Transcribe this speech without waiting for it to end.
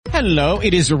Hello,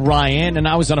 it is Ryan, and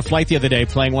I was on a flight the other day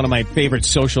playing one of my favorite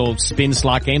social spin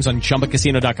slot games on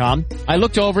ChumbaCasino.com. I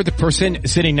looked over the person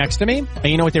sitting next to me, and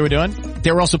you know what they were doing?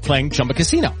 They were also playing Chumba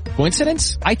Casino.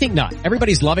 Coincidence? I think not.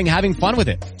 Everybody's loving having fun with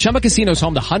it. Chumba Casino is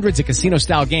home to hundreds of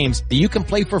casino-style games that you can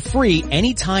play for free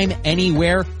anytime,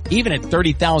 anywhere, even at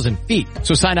 30,000 feet.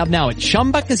 So sign up now at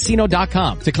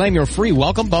ChumbaCasino.com to claim your free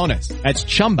welcome bonus. That's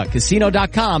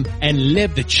ChumbaCasino.com and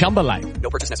live the Chumba life. No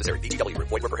purchase necessary. VGW.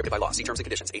 Void were prohibited by law. See terms and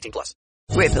conditions. 18+.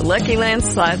 With the Lucky Land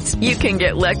Slots, you can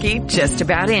get lucky just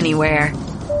about anywhere.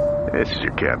 This is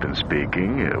your captain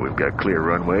speaking. We've got clear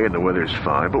runway and the weather's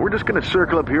fine, but we're just going to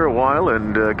circle up here a while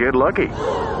and get lucky.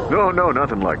 No,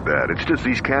 nothing like that. It's just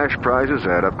these cash prizes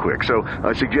add up quick. So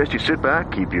I suggest you sit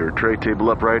back, keep your tray table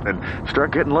upright, and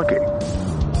start getting lucky.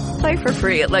 Play for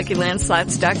free at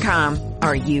LuckyLandSlots.com.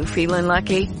 Are you feeling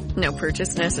lucky? No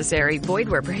purchase necessary. Void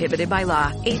where prohibited by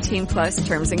law. 18+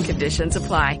 terms and conditions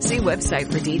apply. See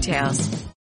website for details.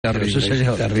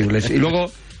 Terribles. Y luego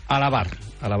alabar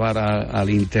al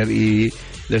Inter y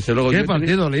desde luego... ¿Qué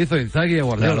partido le hizo Inzaghi a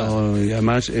Guardiola? Claro, y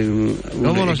además un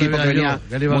equipo que venía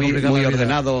muy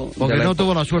ordenado. Porque no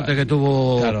tuvo la suerte que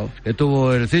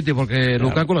tuvo el City, porque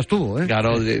Lukaku las tuvo, ¿eh?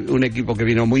 Claro, un equipo que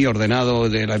vino muy ordenado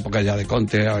de la época ya de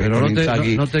Conte. Pero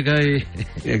no te cae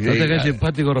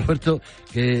simpático, Roberto,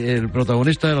 que el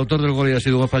protagonista, el autor del gol, haya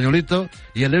sido un españolito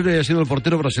y el héroe haya sido el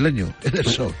portero brasileño. Es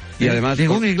eso. Y además...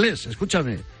 Ningún inglés,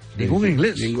 escúchame. Ningún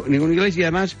inglés. Ningún inglés y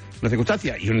además una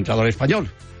circunstancia. Y un entrenador español.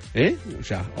 O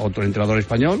sea, otro entrenador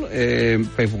español,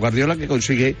 Pep Guardiola, que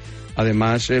consigue,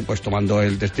 además, pues tomando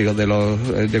el testigo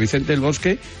de Vicente del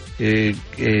Bosque,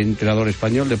 entrenador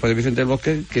español, después de Vicente del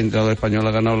Bosque, ¿qué entrenador español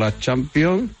ha ganado la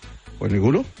Champions? Pues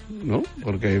ninguno, ¿no?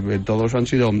 Porque todos han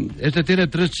sido... Este tiene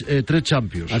tres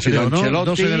Champions. Han sido Ancelotti, ¿no?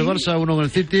 2 en el Barça, 1 en el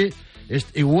City. Es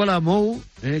igual a Mou,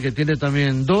 que tiene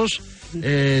también 2.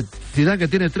 Zidane, que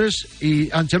tiene 3, y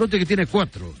Ancelotti, que tiene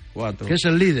 4, que es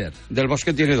el líder. Del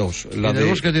Bosque tiene 2. Del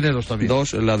Bosque tiene 2 también.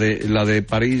 2, la de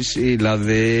París y la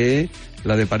de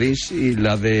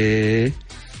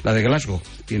Glasgow.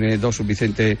 Tiene 2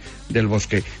 Vicente del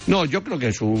Bosque. No, yo creo que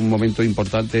es un momento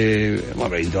importante.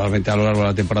 Bueno, indudablemente a lo largo de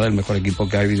la temporada el mejor equipo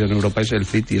que ha habido en Europa es el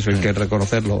City. Eso hay que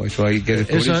reconocerlo. Eso hay que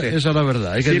descubrirse. Esa es la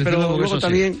verdad. Sí, pero luego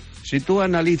también, si tú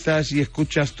analizas y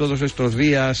escuchas todos estos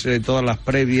días, todas las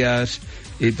previas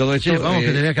y todo esto... Sí, vamos,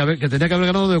 que tenía que haber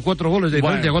ganado de 4 goles de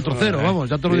diferencia, 4-0, vamos,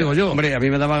 ya te lo digo yo. Hombre, a mí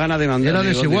me daba ganas de mandar... Era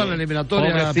desigual en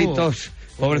eliminatoria.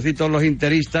 Pobrecitos los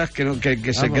interistas,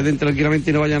 que se queden tranquilamente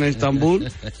y no vayan a Estambul.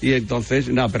 Y entonces,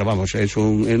 pero vamos, es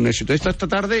un éxito. Esta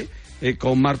tarde,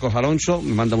 con Marcos Alonso,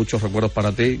 me manda muchos recuerdos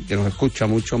para ti, que nos escucha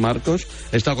mucho, Marcos.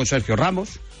 He estado con Sergio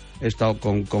Ramos, he estado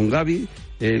con Gavi.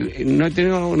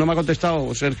 No me ha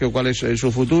contestado Sergio cuál es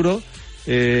su futuro.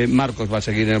 Marcos va a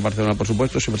seguir en el Barcelona, por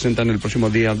supuesto. Se presenta en el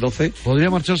próximo día 12. ¿Podría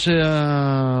marcharse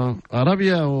a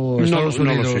Arabia o Estados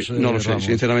Unidos? No lo sé.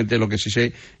 Sinceramente, lo que sí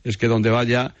sé es que donde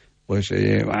vaya, pues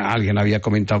alguien había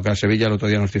comentado que a Sevilla. El otro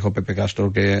día nos dijo Pepe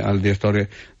Castro, que al director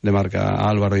de marca, a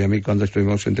Álvaro y a mí, cuando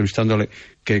estuvimos entrevistándole,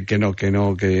 que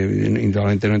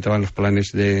indudablemente no entraba en los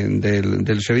planes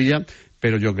del Sevilla.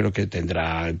 Pero yo creo que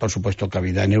tendrá, por supuesto,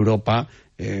 cabida en Europa.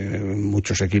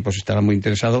 Muchos equipos estarán muy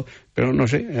interesados, pero no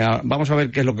sé, vamos a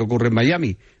ver qué es lo que ocurre en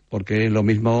Miami, porque lo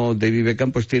mismo David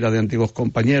Beckham pues tira de antiguos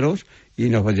compañeros y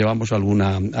nos llevamos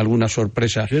alguna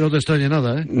sorpresa. Sí, no te extraña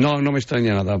nada, ¿eh? No me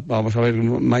extraña nada. Vamos a ver,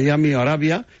 Miami o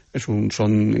Arabia son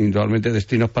indudablemente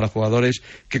destinos para jugadores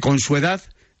que con su edad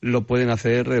lo pueden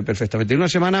hacer perfectamente. En una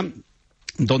semana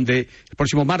donde el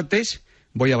próximo martes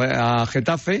voy a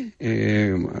Getafe,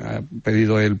 ha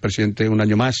pedido el presidente un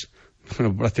año más,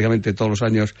 bueno, prácticamente todos los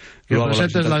años. Que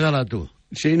presentes la gala tú.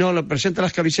 Sí, lo presenta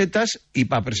las camisetas y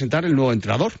para presentar el nuevo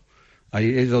entrenador. Ahí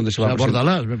es donde se va a presentar.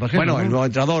 Bordalás, me imagino. Bueno, ¿no? El nuevo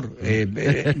entrenador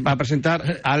va a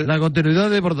presentar la continuidad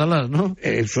de Bordalás, ¿no?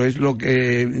 Eso es lo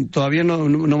que todavía no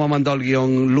me ha mandado el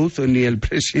guión Luz ni el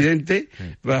presidente.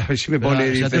 A ver si me pone,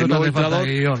 dice, nuevo entrenador.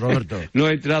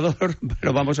 Nuevo entrenador,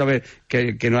 pero vamos a ver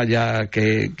que no haya,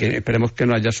 que esperemos que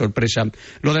no haya sorpresa.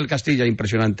 Lo del Castilla,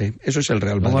 impresionante. Eso es el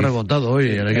Real Madrid. Hemos remontado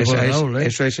hoy el equipo de Raúl,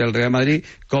 Eso es el Real Madrid,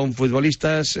 con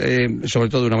futbolistas, sobre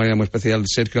todo de una manera muy especial,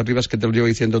 Sergio Arribas, que te lo llevo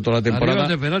diciendo toda la temporada. Arribas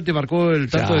de penalti marcó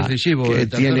el tanto decisivo, que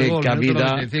tiene gol,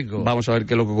 cabida. Vamos a ver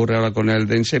qué es lo que ocurre ahora con el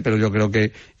Dense, pero yo creo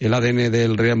que el ADN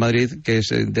del Real Madrid, que es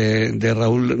de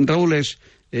Raúl es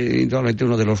indudablemente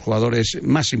uno de los jugadores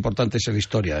más importantes en la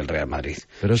historia del Real Madrid.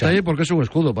 Pero está ahí porque es un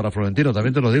escudo para Florentino,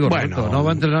 también te lo digo, bueno, Roberto. No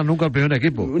va a entrenar nunca al primer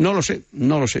equipo. No lo sé.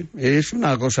 Es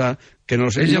una cosa que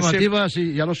no sé. Es llamativa,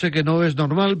 sí, ya lo sé que no es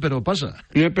normal, pero pasa.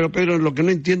 Pero lo que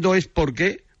no entiendo es por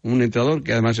qué un entrenador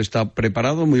que además está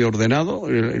preparado, muy ordenado,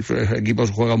 sus equipos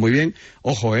juegan muy bien.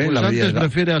 Ojo, pues la antes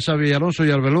prefiere a Xabi Alonso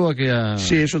y a Arbeloa que a...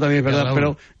 Sí, eso también es verdad,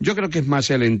 pero yo creo que es más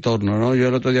el entorno, ¿no? Yo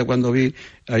el otro día cuando vi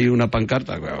ahí una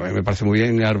pancarta, me parece muy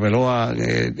bien, Arbeloa,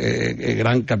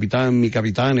 gran capitán, mi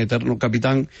capitán, eterno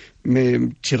capitán,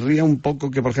 me chirría un poco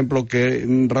que, por ejemplo, que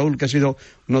Raúl, que ha sido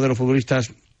uno de los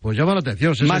futbolistas pues llama la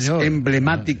atención, sí, más señor.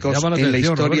 emblemáticos en la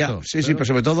historia. Roberto. Sí, pero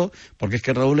sobre todo porque es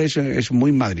que Raúl es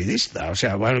muy madridista. O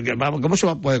sea, bueno, ¿cómo se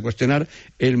puede cuestionar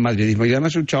el madridismo? Y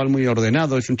además es un chaval muy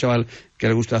ordenado, es un chaval que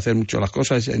le gusta hacer mucho las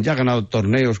cosas. Ya ha ganado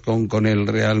torneos con el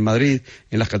Real Madrid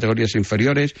en las categorías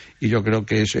inferiores y yo creo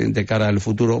que es de cara al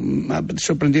futuro. Me ha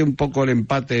sorprendido un poco el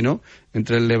empate, ¿no?,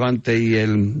 entre el Levante y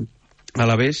el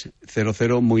Alavés,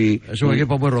 0-0, muy... Es un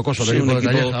equipo muy rocoso, el equipo de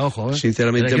Calleja, ojo,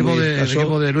 sinceramente, el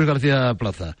equipo de Luis García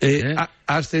Plaza. Ha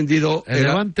ascendido... El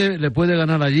Levante le puede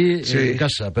ganar allí en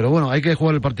casa, pero bueno, hay que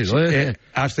jugar el partido.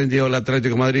 Ha ascendido el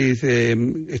Atlético de Madrid,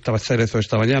 estaba Cerezo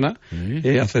esta mañana,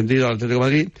 ha ascendido el Atlético de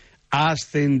Madrid, ha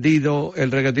ascendido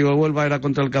el Recreativo de Huelva, era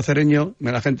contra el Cacereño,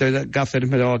 la gente de Cáceres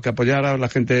me daba que apoyar, a la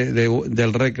gente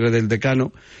del Recre, del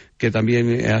Decano, que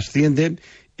también ascienden.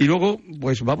 Y luego,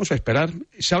 pues vamos a esperar.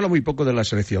 Se habla muy poco de la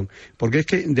selección, porque es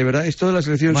que, de verdad, esto de la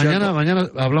selección... Mañana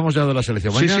hablamos ya de la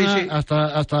selección. Mañana sí.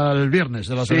 Hasta el viernes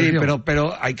de la selección. Sí,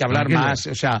 pero hay que hablar más,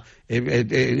 o sea,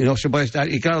 no se puede estar...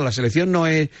 Y claro, la selección no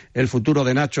es el futuro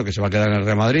de Nacho, que se va a quedar en el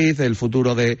Real Madrid, el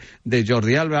futuro de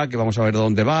Jordi Alba, que vamos a ver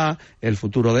dónde va, el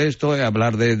futuro de esto,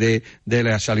 hablar de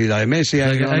la salida de Messi...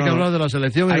 Hay que hablar de la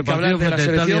selección y el partido de la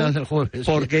selección del jueves.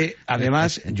 Porque,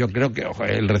 además, yo creo que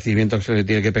el recibimiento que se le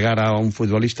tiene que pegar a un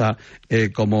futbolista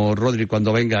como Rodri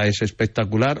cuando venga es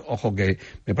espectacular. Ojo que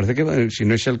me parece que si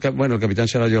no es el capitán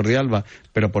será Jordi Alba,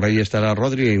 pero por ahí estará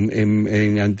Rodri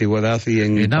en antigüedad y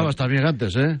en... Y Navas también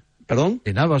antes, ¿Perdón?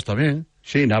 Y Navas también.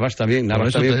 Sí, Navas también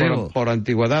por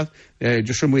antigüedad.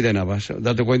 Yo soy muy de Navas.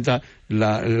 Date cuenta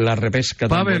la repesca.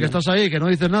 Pavel, que estás ahí, que no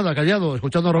dices nada, callado,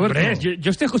 escuchando a Roberto. Hombre,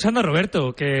 yo estoy escuchando a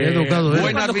Roberto, que... Qué educado,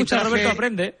 Buen arbitraje, Roberto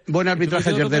aprende. Buen arbitraje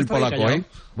ayer del polaco,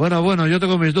 Bueno, yo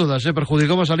tengo mis dudas,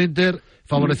 perjudicó más al Inter,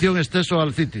 favoreció en exceso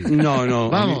al City. No.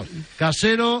 Vamos,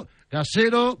 casero,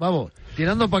 vamos,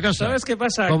 tirando para casa. ¿Sabes qué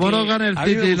pasa? Como no gane el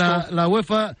City la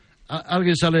UEFA...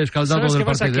 Alguien sale escaldado del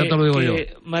partido, ya te lo digo yo.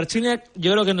 Marciniak,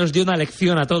 yo creo que nos dio una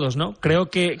lección a todos, ¿no? Creo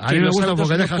que a mí me gusta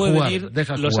porque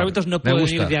los árbitros no pueden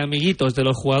ir de amiguitos de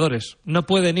los jugadores. No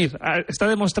pueden ir. Está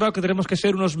demostrado que tenemos que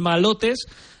ser unos malotes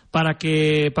para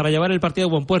llevar el partido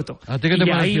a buen puerto. ¿A ti qué te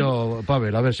pareció,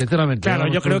 Pavel? A ver, sinceramente.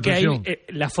 Claro, yo creo que ahí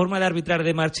la forma de arbitrar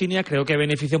de Marciniak creo que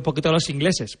beneficia un poquito a los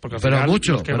ingleses. Porque al final,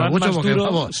 los que van más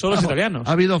duro son los italianos.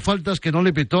 Ha habido faltas que no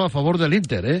le pitó a favor del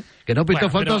Inter, que no pitó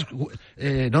faltas...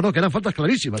 que eran faltas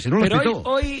clarísimas, y no las pitó.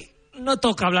 Hoy no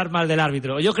toca hablar mal del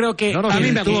árbitro. Yo creo que... a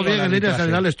mí me estuvo bien, en línea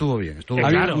general estuvo bien. A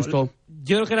mí me gustó.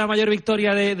 Yo creo que la mayor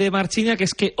victoria de Marciniak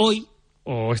es que hoy,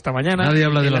 o esta mañana, nadie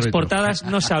habla en las portadas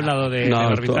no se ha hablado del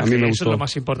arbitraje. A mí me Eso es lo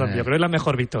más importante. Yo creo que es la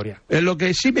mejor victoria. Lo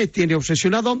que sí me tiene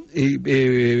obsesionado,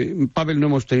 y Pavel no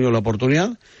hemos tenido la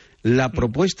oportunidad, la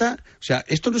propuesta, o sea,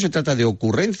 esto no se trata de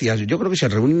ocurrencias. Yo creo que se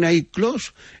reúnen ahí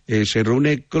se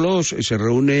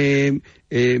reúne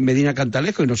Medina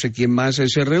Cantalejo y no sé quién más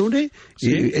se reúne.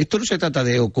 ¿Sí? Y esto no se trata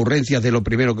de ocurrencias de lo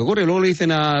primero que ocurre. Luego le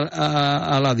dicen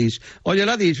a Ladis, oye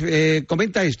Ladis,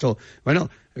 comenta esto. Bueno,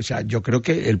 o sea, yo creo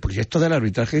que el proyecto del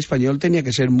arbitraje español tenía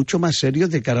que ser mucho más serio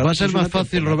de cara a... ¿Va a ser más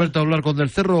fácil, Roberto, hablar con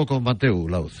Del Cerro o con Mateu,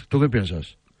 Lauz? ¿Tú qué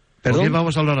piensas? ¿Perdón? ¿Con quién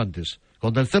vamos a hablar antes?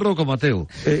 ¿Con Del Cerro o con Mateu?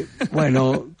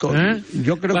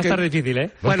 Yo creo va a estar difícil,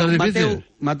 Bueno,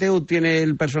 Mateu tiene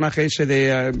el personaje ese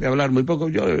de hablar muy poco.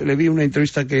 Yo le vi una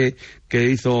entrevista que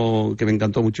hizo, que me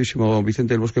encantó muchísimo,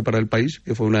 Vicente del Bosque para El País,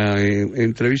 que fue una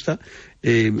entrevista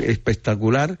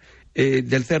espectacular.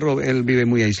 Del Cerro, él vive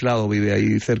muy aislado, vive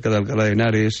ahí cerca de Alcalá de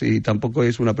Henares y tampoco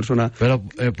es una persona... Pero,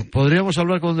 ¿podríamos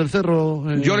hablar con Del Cerro?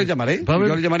 Yo le llamaré.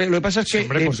 Lo que pasa es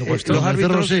que por supuesto. Los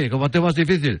árbitros... Del Cerro sí, con Mateo más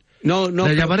difícil.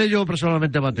 Le llamaré yo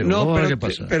personalmente a Mateo.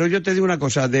 Pero yo te digo una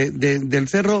cosa, Del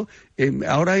Cerro,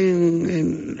 ahora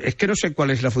es que no sé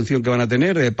cuál es la función que van a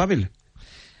tener, Pavel.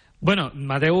 Bueno,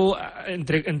 Mateu,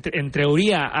 en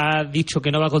teoría, ha dicho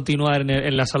que no va a continuar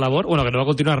en la sala BOR. Bueno, que no va a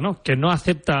continuar, ¿no? Que no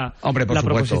acepta la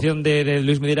proposición de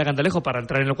Luis Medina Cantalejo para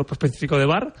entrar en el cuerpo específico de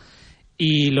VAR.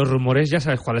 Y los rumores ya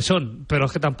sabes cuáles son, pero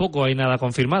es que tampoco hay nada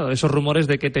confirmado. Esos rumores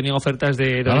de que tenía ofertas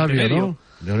de Oriente Medio. ¿No?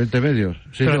 De Oriente Medio.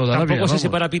 Sí, pero de tampoco sé si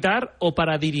para pitar o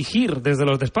para dirigir desde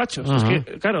los despachos. Es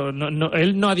que, claro,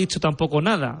 él no ha dicho tampoco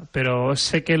nada, pero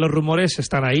sé que los rumores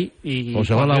están ahí. Y o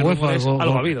se va a la UEFA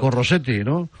con Rossetti,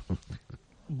 ¿no?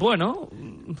 Bueno,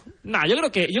 yo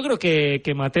creo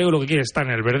que Mateu lo que quiere es estar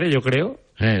en el verde, yo creo.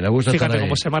 Le gusta Fíjate estar ahí.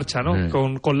 cómo se marcha, ¿no?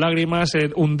 Con lágrimas,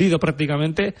 hundido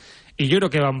prácticamente. Y yo creo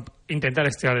que van a intentar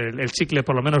estirar el chicle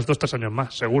por lo menos 2-3 años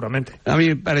más, seguramente. A mí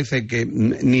me parece que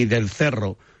ni Del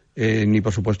Cerro ni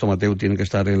por supuesto Mateu tienen que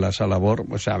estar en la sala BOR.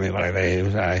 O sea, me parece,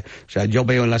 o sea, yo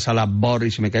veo en la sala BOR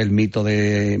y se me cae el mito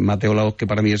de Mateu Laoz, que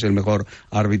para mí es el mejor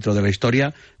árbitro de la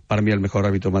historia. Para mí el mejor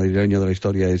árbitro madrileño de la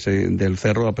historia es Del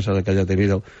Cerro, a pesar de que haya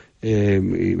tenido,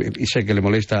 y sé que le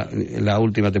molesta, la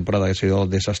última temporada que ha sido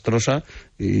desastrosa,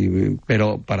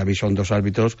 pero para mí son dos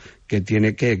árbitros que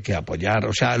tiene que apoyar.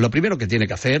 O sea, lo primero que tiene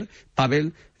que hacer,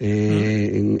 Pavel,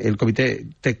 el Comité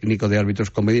Técnico de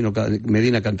Árbitros con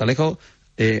Medina Cantalejo,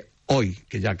 hoy,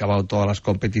 que ya ha acabado todas las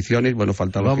competiciones, bueno,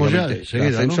 falta lógicamente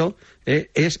el ascenso, ¿no?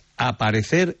 Es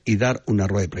aparecer y dar una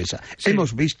rueda de prensa. Sí.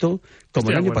 Hemos visto como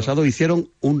el año pasado hicieron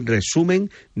un resumen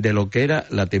de lo que era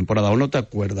la temporada, ¿o no te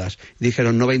acuerdas?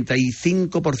 Dijeron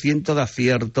 95% de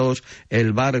aciertos,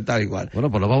 el VAR tal igual. Bueno,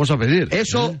 pues lo vamos a pedir.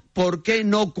 Eso, ¿por qué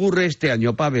no ocurre este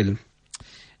año, Pavel?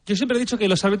 Yo siempre he dicho que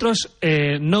los árbitros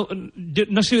no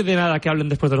sirve de nada que hablen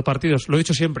después de los partidos. Lo he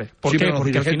dicho siempre. ¿Por qué?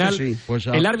 Porque al final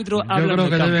el árbitro habla en el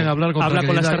campo, deben hablar con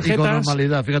las tarjetas y con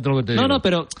normalidad. Fíjate lo que te digo. No,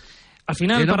 pero al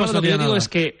final, no lo que yo digo es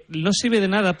que no sirve de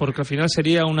nada porque al final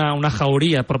sería una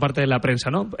jauría por parte de la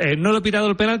prensa, ¿no? No lo he pitado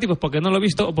el penalti pues porque no lo he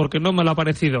visto o porque no me lo ha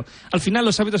parecido. Al final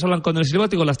los árbitros hablan con el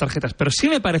silbato y con las tarjetas, pero sí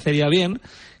me parecería bien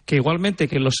que igualmente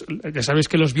ya sabéis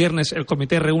que los viernes el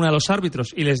comité reúne a los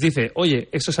árbitros y les dice, oye,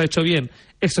 esto se ha hecho bien,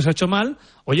 esto se ha hecho mal,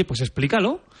 oye, pues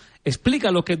explícalo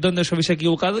dónde os habéis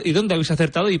equivocado y dónde habéis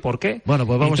acertado y por qué. Bueno,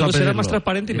 pues vamos a pedirlo. Será más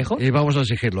transparente y mejor. Y vamos a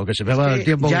exigirlo, que se me va el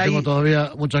tiempo, que tengo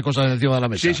todavía muchas cosas encima de la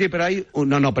mesa. Sí, pero hay...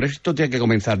 pero esto tiene que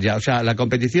comenzar ya. O sea, la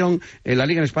competición, la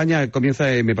Liga en España comienza,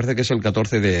 me parece que es el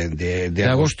 14 de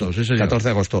agosto. Sí, señor. 14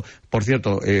 de agosto. Por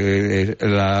cierto,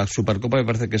 la Supercopa me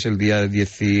parece que es el día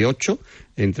 18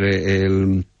 entre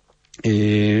el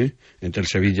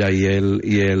Sevilla y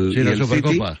el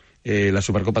Supercopa. City, la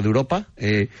Supercopa de Europa.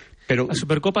 Pero la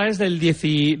Supercopa es del 10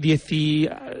 y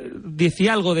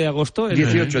algo de agosto.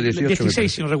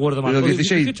 16, si no recuerdo mal.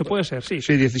 18 puede ser, sí.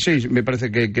 Sí, 16, me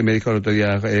parece que me dijo el otro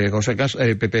día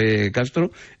Pepe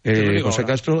Castro, José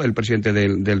Castro, el presidente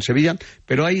del Sevilla.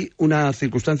 Pero hay una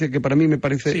circunstancia que para mí me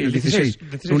parece el 16.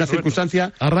 Una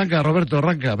circunstancia... Arranca, Roberto,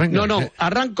 arranca, venga. No,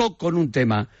 arranco con un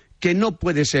tema que no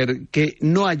puede ser que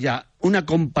no haya una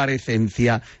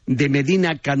comparecencia de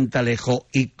Medina Cantalejo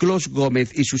y Clos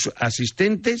Gómez y sus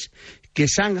asistentes que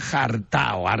se han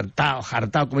hartado,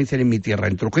 como dicen en mi tierra,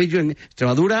 en Trujillo, en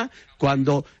Extremadura,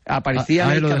 cuando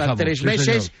aparecían cada 3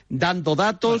 meses, señor, dando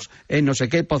datos en no sé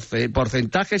qué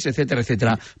porcentajes, etcétera,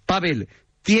 etcétera. Pavel,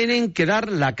 tienen que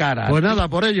dar la cara. Pues nada,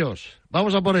 por ellos.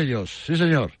 Vamos a por ellos, sí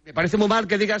señor. Me parece muy mal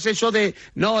que digas eso de...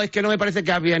 No, es que no me parece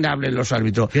que bien hablen los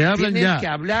árbitros. Que hablen tienen ya. Que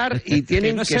hablar y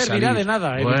tienen no que servirá salir. de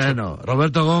nada. Bueno,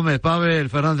 Roberto Gómez, Pavel,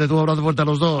 Fernández, tú abrazo fuerte a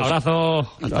los dos. Abrazo.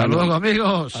 Hasta luego,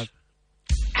 amigos.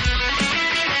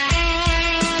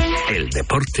 El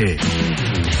deporte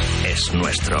es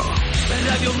nuestro.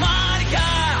 Radio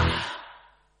Marca.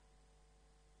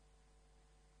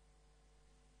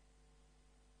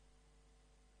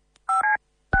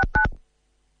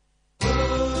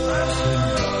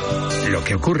 Lo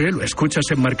que ocurre lo escuchas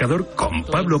en Marcador con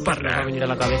Pablo Parra. Me ha venido a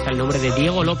la cabeza el nombre de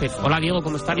Diego López. Hola Diego,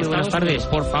 ¿cómo estás? Buenas tardes,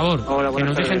 por favor. Hola, que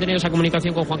nos dejen tener esa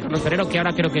comunicación con Juan Carlos Ferrero, que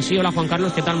ahora creo que sí. Hola Juan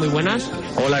Carlos, ¿qué tal? Muy buenas.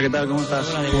 Hola, ¿qué tal? ¿Cómo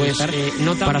estás? Pues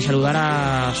nota para saludar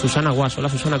a Susana Guas. Hola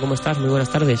Susana, ¿cómo estás? Muy buenas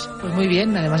tardes. Pues muy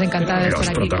bien, además encantada de estar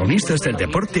aquí. Los protagonistas del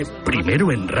deporte,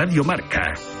 primero en Radio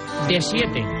Marca. De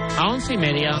 7 a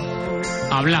 11:30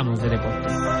 hablamos de deporte.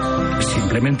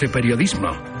 Simplemente periodismo.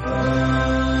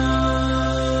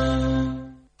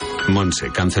 Monse,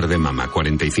 cáncer de mama,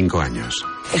 45 años.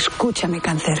 Escúchame,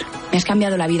 cáncer. Me has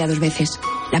cambiado la vida 2 veces.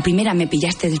 La primera me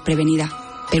pillaste desprevenida.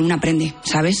 Pero uno aprende,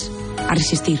 ¿sabes? A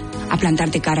resistir, a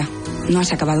plantarte cara. No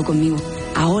has acabado conmigo.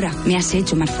 Ahora me has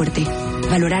hecho más fuerte.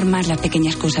 Valorar más las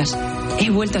pequeñas cosas. He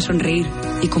vuelto a sonreír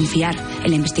y confiar en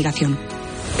la investigación.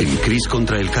 En CRIS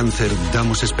contra el cáncer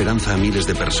damos esperanza a miles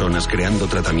de personas creando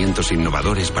tratamientos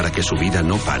innovadores para que su vida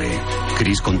no pare.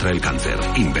 CRIS contra el cáncer.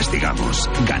 Investigamos.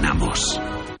 Ganamos.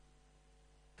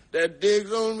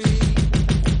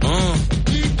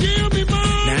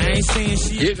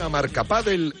 Llega Marca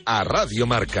Pádel a Radio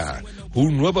Marca,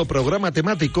 un nuevo programa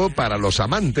temático para los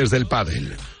amantes del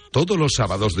pádel. Todos los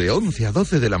sábados de 11 a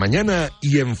 12 de la mañana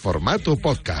y en formato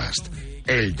podcast.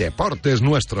 El deporte es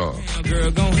nuestro.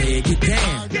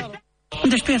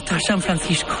 Despierta, San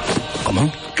Francisco.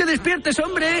 ¿Cómo? Que despiertes,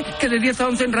 hombre! Que de 10 a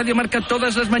 11 en Radio Marca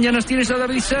todas las mañanas tienes a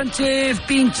David Sánchez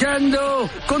pinchando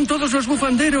con todos los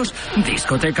bufanderos.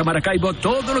 Discoteca Maracaibo,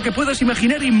 todo lo que puedas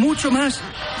imaginar y mucho más.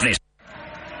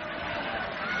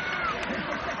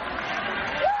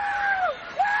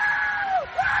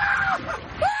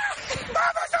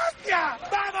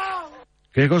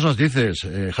 ¿Qué cosas dices,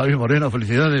 Javi Moreno?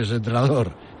 Felicidades,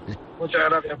 entrenador. Muchas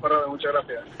gracias, Parrado, muchas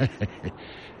gracias.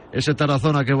 Ese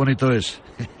Tarazona, qué bonito es.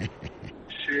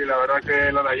 Sí, la verdad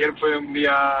que lo de ayer fue un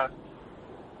día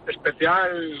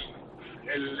especial.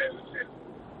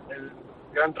 El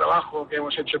gran trabajo que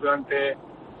hemos hecho durante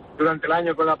el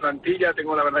año con la plantilla.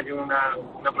 Tengo la verdad que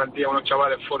una plantilla, unos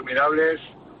chavales formidables,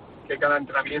 que cada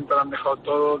entrenamiento lo han dejado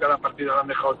todo, cada partido lo han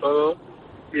dejado todo.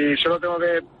 Y solo tengo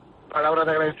que palabras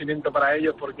de agradecimiento para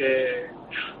ellos, porque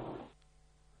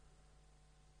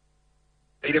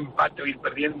ir empate o ir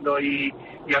perdiendo y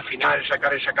al final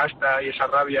sacar esa casta y esa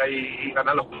rabia y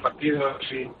ganar los partidos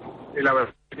y la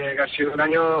verdad que ha sido un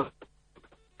año.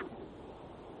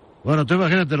 Bueno, tú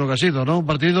imagínate lo que ha sido, ¿no? Un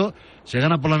partido, se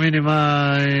gana por la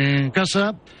mínima en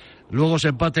casa, luego se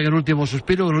empate en el último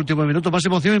suspiro, en el último minuto. Más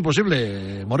emoción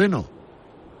imposible, Moreno.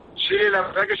 Sí, la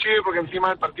verdad que sí, porque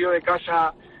encima el partido de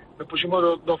casa nos pusimos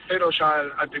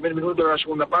 2-0 al primer minuto de la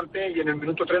segunda parte y en el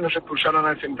minuto 3 nos expulsaron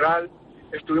al central.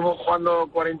 Estuvimos jugando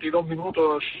 42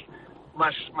 minutos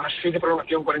más 6 de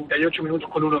prolongación, 48 minutos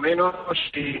con uno menos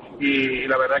y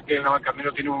la verdad que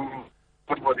Navalcarnero tiene un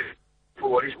grupo de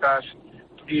futbolistas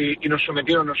y nos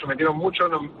sometieron mucho,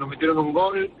 nos metieron un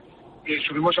gol y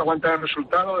subimos a aguantar el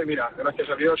resultado y mira, gracias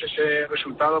a Dios ese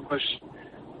resultado pues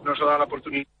nos ha dado la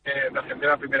oportunidad de ascender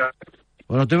a primera.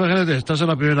 Bueno, te imaginas, estás en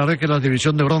la primera red, que es la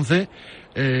división de bronce.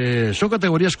 Son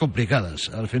categorías complicadas.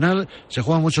 Al final se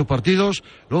juegan muchos partidos.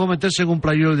 Luego meterse en un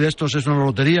playoff de estos es una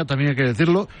lotería, también hay que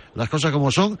decirlo. Las cosas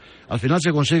como son. Al final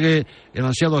se consigue el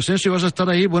ansiado ascenso y vas a estar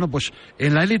ahí, bueno, pues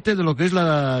en la élite de lo que es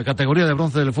la categoría de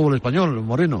bronce del fútbol español,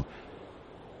 Moreno.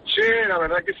 Sí, la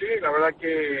verdad que sí. La verdad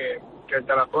que el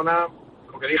Tarazona,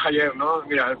 lo que dije ayer, ¿no?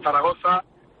 Mira, el Zaragoza,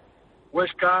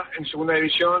 Huesca en segunda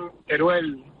división,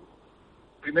 Teruel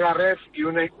primera red y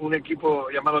un equipo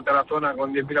llamado Tarazona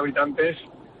con 10.000 habitantes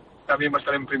también va a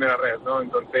estar en primera red, ¿no?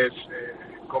 Entonces,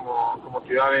 como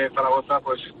ciudad de Zaragoza,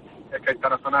 pues el que el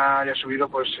Tarazona haya subido,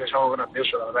 pues es algo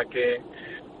grandioso. La verdad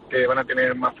que van a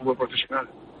tener más fútbol profesional.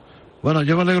 Bueno,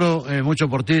 yo me alegro mucho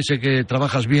por ti, sé que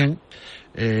trabajas bien,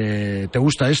 te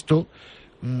gusta esto.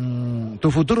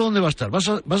 ¿Tu futuro dónde va a estar? ¿Vas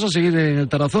a seguir en el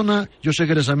Tarazona? Yo sé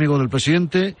que eres amigo del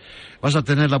presidente, vas a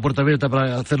tener la puerta abierta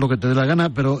para hacer lo que te dé la gana,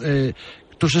 pero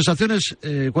 ¿tus sensaciones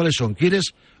cuáles son?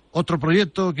 ¿Quieres otro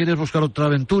proyecto? ¿Quieres buscar otra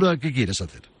aventura? ¿Qué quieres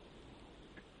hacer?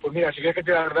 Pues mira, si quieres que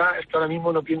te diga la verdad, es que ahora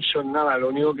mismo no pienso en nada. Lo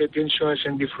único que pienso es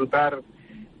en disfrutar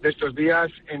de estos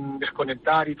días, en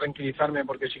desconectar y tranquilizarme,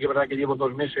 porque sí que es verdad que llevo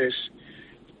 2 meses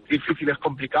difíciles,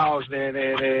 complicados,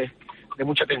 de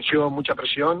mucha tensión, mucha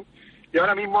presión. Y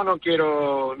ahora mismo no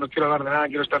quiero hablar de nada,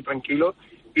 quiero estar tranquilo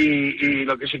y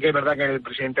lo que sí que es verdad que el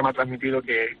presidente me ha transmitido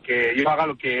que yo haga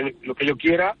lo que yo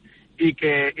quiera y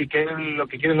que él lo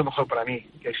que quiere es lo mejor para mí,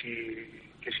 que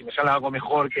si me sale algo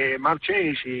mejor que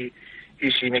marche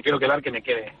y si me quiero quedar que me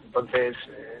quede. Entonces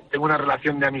tengo una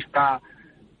relación de amistad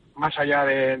más allá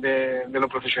de lo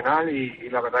profesional y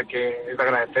la verdad que es de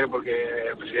agradecer porque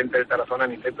el presidente del Tarazona,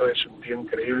 Niceto, es un tío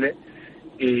increíble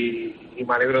y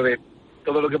me alegro de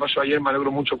todo lo que pasó ayer, me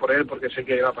alegro mucho por él porque sé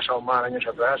que ha pasado mal años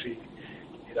atrás y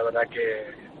la verdad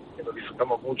que lo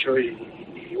disfrutamos mucho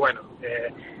y bueno,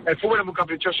 el fútbol es muy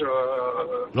caprichoso.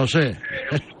 Lo sé,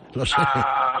 lo sé.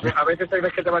 A veces te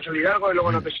crees que te va a salir algo y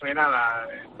luego no te sale nada.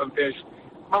 Entonces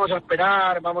vamos a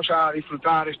esperar, vamos a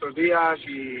disfrutar estos días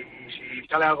y si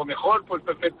sale algo mejor, pues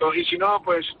perfecto. Y si no,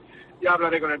 pues ya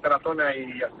hablaré con el Tarazona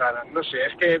y ya está. No sé,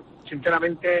 es que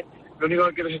sinceramente lo único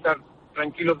que quiero es estar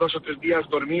tranquilo 2 o 3 días,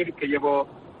 dormir, que llevo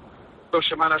 2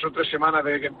 semanas o 3 semanas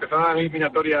desde que empezaron las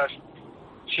eliminatorias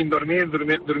sin dormir,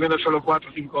 durmiendo solo 4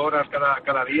 o 5 horas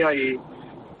cada día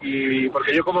y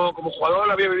porque yo como jugador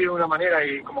la había vivido de una manera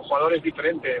y como jugador es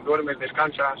diferente, duermes,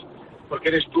 descansas, porque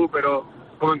eres tú, pero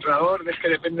como entrenador es que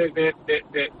dependes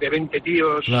de 20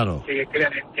 tíos, claro, que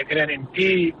crean en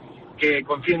ti, que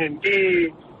confíen en ti,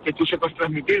 que tú sepas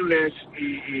transmitirles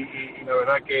y la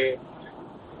verdad que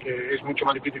es mucho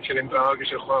más difícil ser entrenador que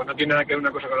ser jugador. No tiene nada que ver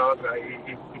una cosa con la otra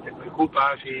y te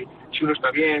preocupas y si uno está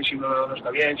bien, si uno no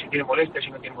está bien, si tiene molestia, si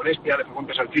no tiene molestia, le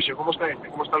preguntas al fisio, ¿cómo está este?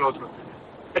 ¿Cómo está el otro?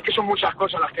 Es que son muchas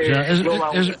cosas las que...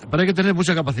 O sea, pero hay que tener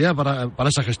mucha capacidad para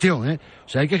esa gestión, ¿eh? O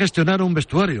sea, hay que gestionar un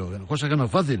vestuario, cosa que no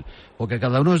es fácil, porque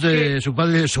cada uno es de su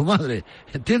padre y de su madre,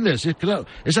 ¿entiendes? Sí, claro,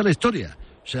 esa es la historia.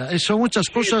 O sea, son muchas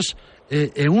cosas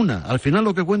en una. Al final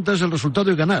lo que cuenta es el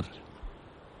resultado y ganar.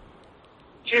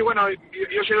 Sí, bueno,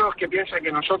 yo soy de los que piensan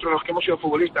que nosotros, los que hemos sido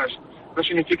futbolistas, no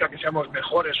significa que seamos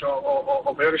mejores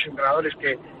o peores entrenadores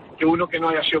que uno que no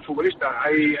haya sido futbolista.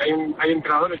 Hay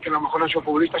entrenadores que a lo mejor no han sido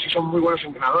futbolistas y son muy buenos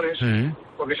entrenadores,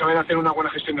 porque saben hacer una buena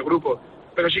gestión de grupo.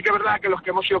 Pero sí que es verdad que los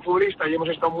que hemos sido futbolistas y hemos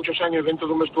estado muchos años dentro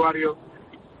de un vestuario,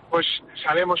 pues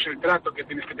sabemos el trato que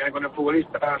tienes que tener con el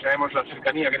futbolista, sabemos la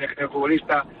cercanía que tienes que tener el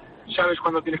futbolista, sabes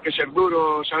cuándo tienes que ser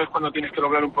duro, sabes cuándo tienes que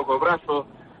doblar un poco el brazo.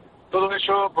 Todo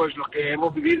eso, pues los que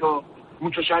hemos vivido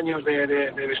muchos años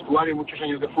de vestuario y muchos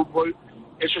años de fútbol,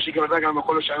 eso sí que es verdad que a lo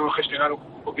mejor lo sabemos gestionar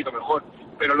un poquito mejor.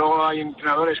 Pero luego hay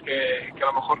entrenadores que a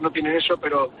lo mejor no tienen eso,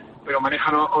 pero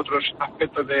manejan otros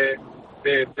aspectos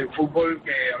del fútbol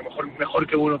que a lo mejor mejor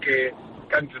que uno que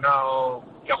ha entrenado,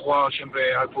 que ha jugado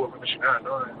siempre al fútbol profesional,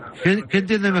 ¿no? ¿Qué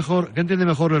entiende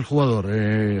mejor el jugador,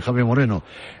 Javier Moreno?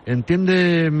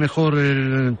 ¿Entiende mejor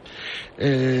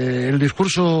el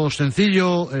discurso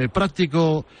sencillo,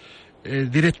 práctico,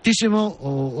 directísimo,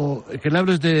 o que le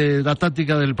hables de la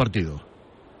táctica del partido?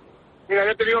 Mira,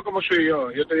 yo te digo cómo soy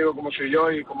yo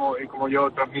y como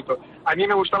yo transmito. A mí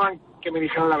me gustaban que me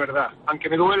dijeran la verdad. Aunque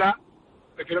me duela,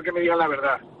 prefiero que me digan la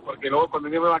verdad. Porque luego cuando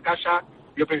yo me iba a casa,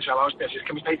 yo pensaba, hostia, si es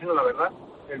que me está diciendo la verdad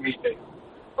el míster.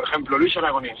 Por ejemplo, Luis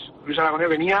Aragonés. Luis Aragonés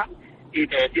venía y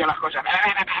te decía las cosas.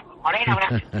 Moreno,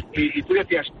 y tú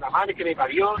decías, la madre que me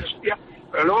parió, hostia.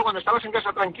 Pero luego cuando estabas en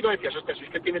casa tranquilo decías, hostia, si es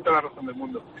que tiene toda la razón del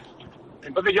mundo.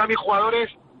 Entonces yo a mis jugadores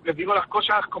les digo las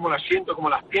cosas como las siento, como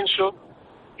las pienso.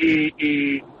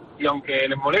 Y aunque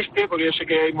les moleste, porque yo sé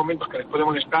que hay momentos que les puede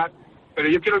molestar, pero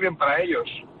yo quiero el bien para ellos,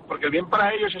 porque el bien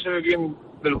para ellos es el bien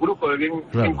del grupo, el bien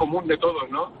en común de todos,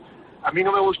 ¿no? A mí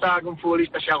no me gusta que un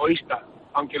futbolista sea egoísta,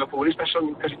 aunque los futbolistas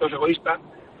son casi todos egoístas,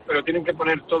 pero tienen que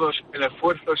poner todos el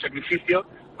esfuerzo, el sacrificio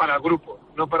para el grupo,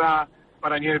 no para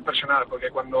nivel personal,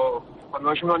 porque cuando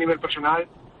es uno a nivel personal,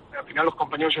 al final los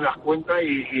compañeros se das cuenta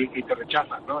y te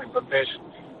rechazan, ¿no? Entonces,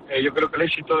 yo creo que el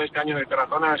éxito de este año de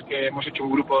Tarazona es que hemos hecho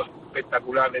un grupo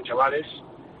espectacular de chavales,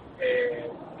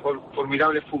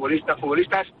 formidables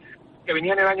futbolistas que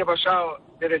venían el año pasado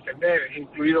de descender,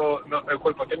 incluido el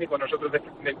cuerpo técnico. Nosotros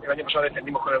el año pasado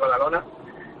descendimos con el Badalona,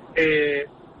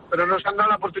 pero nos han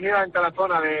dado la oportunidad en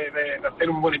Tarazona de hacer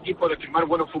un buen equipo, de firmar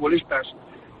buenos futbolistas,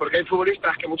 porque hay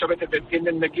futbolistas que muchas veces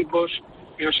descienden de equipos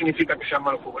y no significa que sean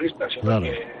malos futbolistas, sino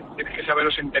que tienes que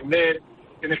saberlos entender,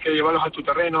 tienes que llevarlos a tu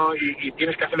terreno y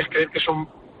tienes que hacerles creer que son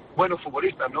buenos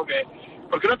futbolistas, ¿no?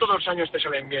 Porque no todos los años te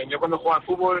salen bien. Yo cuando jugaba al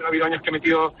fútbol ha habido años que he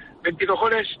metido 22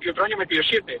 goles y otro año he metido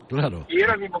 7. Claro. Y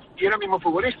era el mismo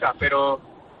futbolista, pero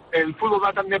el fútbol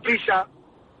va tan deprisa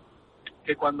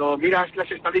que cuando miras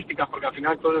las estadísticas, porque al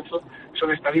final todo eso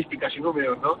son estadísticas y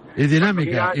números, ¿no? Y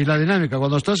dinámica, y la dinámica.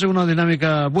 Cuando estás en una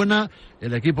dinámica buena,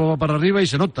 el equipo va para arriba y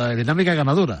se nota, dinámica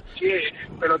ganadora. Sí,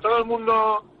 pero todo el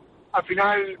mundo al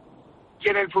final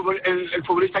quiere el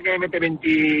futbolista que mete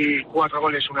 24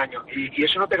 goles un año, y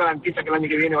eso no te garantiza que el año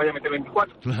que viene vaya a meter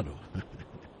 24. Claro.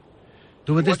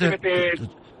 Tú metiste... te mete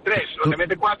 3, o te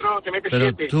mete 4, o te mete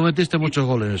 7. Tú metiste muchos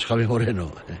goles, Javier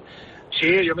Moreno.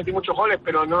 Sí, yo metí muchos goles,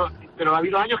 pero ha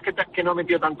habido años que no he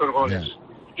metido tantos goles. Yeah.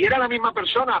 Y era la misma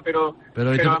persona, pero a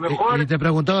lo mejor... Y te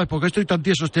preguntabas, ¿por qué estoy tan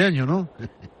tieso este año, no?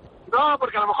 No,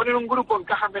 porque a lo mejor en un grupo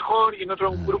encajas mejor y en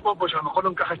otro grupo pues a lo mejor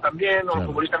no encajas tan bien, o los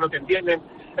futbolistas no te entienden.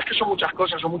 Es que son muchas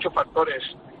cosas, son muchos factores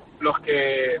los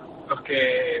que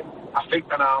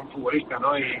afectan a un futbolista,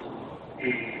 ¿no? Y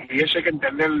eso hay que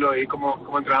entenderlo, y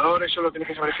como entrenador eso lo tienes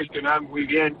que saber gestionar muy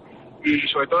bien, y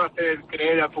sobre todo hacer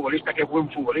creer al futbolista que es buen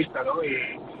futbolista, ¿no?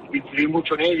 Y incidir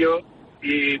mucho en ello,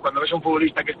 y cuando ves a un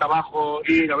futbolista que está abajo,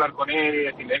 ir a hablar con él y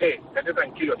decirle, quédate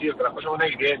tranquilo, tío, que las cosas van a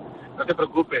ir bien, no te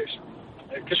preocupes.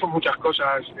 Es que son muchas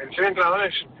cosas. El ser entrenador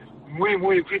es muy,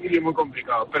 muy difícil y muy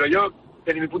complicado. Pero yo,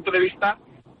 desde mi punto de vista,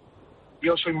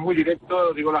 yo soy muy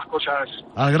directo, digo las cosas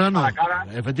al grano, a la cara,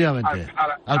 efectivamente.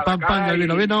 Al pan, pan, y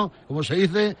al vino, como se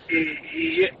dice.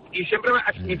 Y siempre,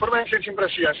 mi forma de ser siempre ha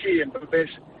sido así. Entonces,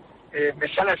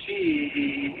 me sale así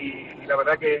y la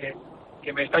verdad que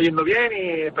me está yendo bien,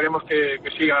 y esperemos que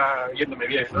siga yéndome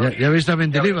bien, ¿no? Ya viste a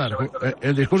Mendilibar,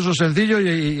 el discurso sencillo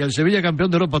y el Sevilla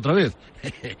campeón de Europa otra vez.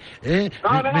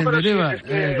 Mendilibar,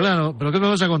 pero sí, claro, pero ¿qué me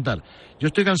vas a contar? Yo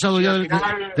estoy cansado ya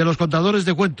de los contadores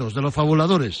de cuentos, de los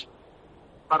fabuladores.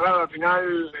 Al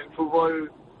final el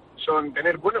fútbol son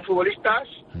tener buenos futbolistas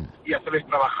y hacerles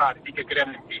trabajar y que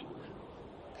crean en ti.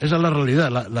 Esa es la realidad,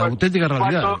 la auténtica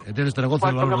realidad que tiene este negocio.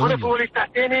 Cuanto mejores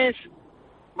futbolistas tienes,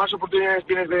 más oportunidades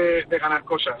tienes de ganar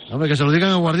cosas. Hombre, que se lo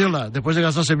digan a Guardiola, después de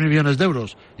gastarse 1.000 millones de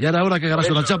euros. Y ahora que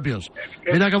ganase la Champions.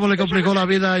 Mira cómo le complicó la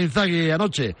vida a Inzaghi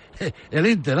anoche. El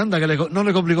Inter, anda, que no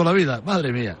le complicó la vida.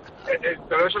 Madre mía.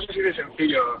 Pero eso es así de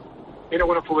sencillo. Tiene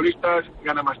buenos futbolistas,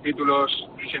 gana más títulos,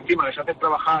 y si encima les haces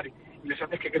trabajar les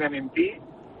haces que crean en ti,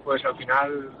 pues al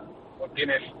final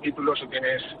obtienes títulos o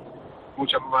tienes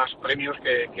muchos más premios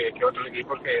que otros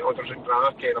equipos, que otros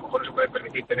entrenadores que a lo mejor no se pueden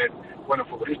permitir tener buenos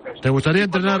futbolistas. ¿Te gustaría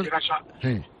entrenar?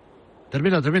 Sí.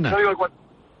 Termina. No, digo,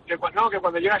 que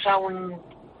cuando llegas a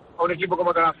un equipo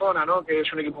como Tarazona, ¿no? Que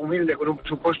es un equipo humilde, con un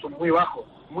presupuesto muy bajo,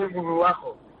 muy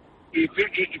bajo, y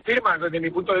firmas, desde mi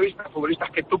punto de vista,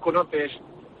 futbolistas que tú conoces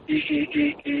y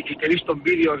que he visto en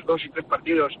vídeos 2 y 3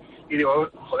 partidos, y digo,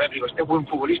 este buen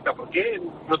futbolista, ¿por qué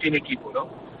no tiene equipo,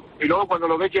 no? Y luego cuando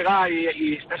lo ves llegar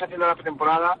y estás haciendo la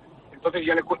pretemporada, entonces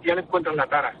ya le encuentras la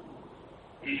tara.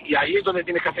 Y ahí es donde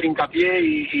tienes que hacer hincapié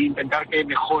y intentar que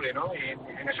mejore, ¿no?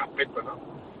 En ese aspecto, ¿no?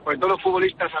 Porque todos los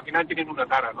futbolistas al final tienen una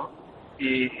tara, ¿no?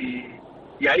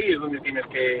 Y ahí es donde tienes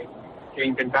que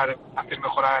intentar hacer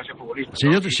mejorar a ese futbolista.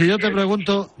 Si yo te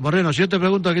pregunto, Moreno, ¿a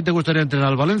quién te gustaría entrenar,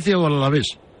 al Valencia o al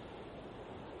Alavés?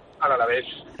 Al Alavés.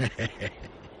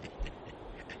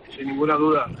 Sin ninguna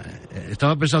duda.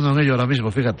 Estaba pensando en ello ahora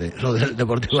mismo, fíjate, lo del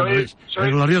Deportivo Alavés.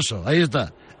 El glorioso, ahí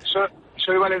está.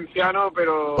 Soy valenciano,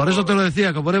 pero... Por eso te lo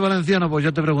decía, como eres valenciano, pues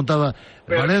yo te preguntaba,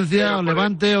 ¿Valencia, o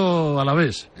Levante o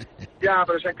Alavés? Ya,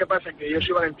 pero ¿sabes qué pasa? Que yo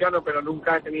soy valenciano, pero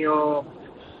nunca he tenido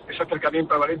ese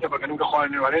acercamiento a Valencia, porque nunca he jugado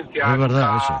en el Valencia. Es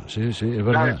verdad, eso, sí, es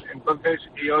verdad. ¿Sabes? Entonces,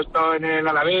 yo he estado en el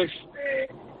Alavés,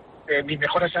 mis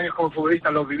mejores años como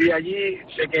futbolista los viví allí,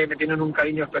 sé que me tienen un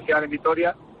cariño especial en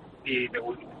Vitoria, y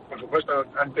por supuesto,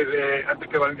 antes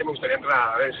que Valencia me gustaría entrar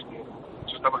a Alavés.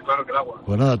 Eso está más claro que el agua.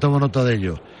 Pues nada, tomo nota de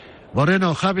ello.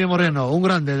 Moreno, Javi Moreno, un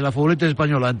grande de la futbolista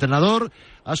española, entrenador,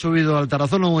 ha subido al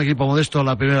Tarazona, un equipo modesto, a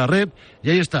la primera red, y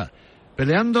ahí está,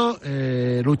 peleando,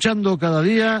 luchando cada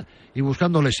día y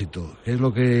buscando el éxito, que es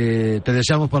lo que te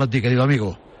deseamos para ti, querido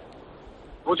amigo.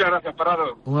 Muchas gracias,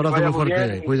 Parrado. Un abrazo muy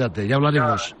fuerte, cuídate, ya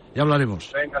hablaremos.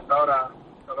 Venga, hasta ahora,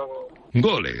 hasta luego.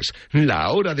 Goles,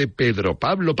 la hora de Pedro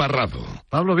Pablo Parrado.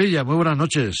 Pablo Villa, muy buenas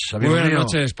noches, amigo Muy buenas mío.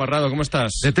 noches, Parrado, ¿cómo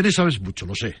estás? De tenis sabes mucho,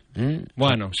 lo sé.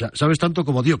 Bueno. O sea, sabes tanto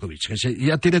como Djokovic, que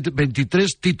ya tiene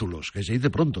 23 títulos, que se dice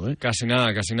pronto, ¿eh? Casi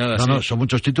nada, No, sí. no, son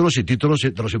muchos títulos y títulos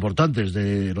de los importantes,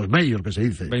 de los majors, que se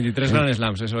dice. 23 Grand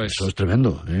Slams, eso es. Eso es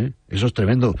tremendo, ¿eh? Eso es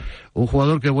tremendo. Un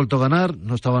jugador que ha vuelto a ganar,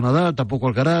 no estaba Nadal, tampoco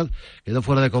Alcaraz, quedó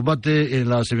fuera de combate en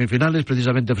las semifinales,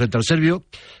 precisamente frente al serbio,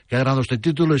 que ha ganado este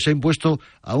título y se ha impuesto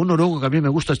a un noruego que a mí me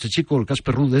gusta, este chico, el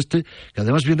Casper Ruud que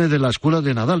además viene de la escuela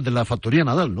de Nadal, de la factoría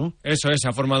Nadal, ¿no? Eso es, se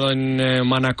ha formado en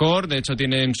Manacor, de hecho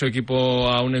tiene en su equipo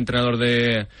a un entrenador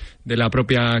de la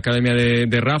propia academia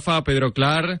de Rafa, Pedro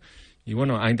Clar, y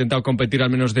bueno, ha intentado competir al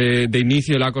menos de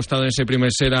inicio, le ha costado en ese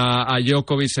primer set a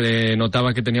Djokovic, se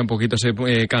notaba que tenía un poquito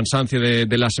ese cansancio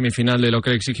de la semifinal de lo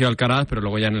que le exigió Alcaraz, pero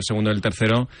luego ya en el segundo y el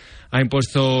tercero ha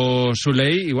impuesto su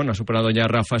ley y bueno, ha superado ya a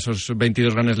Rafa esos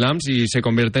 22 Grand Slams y se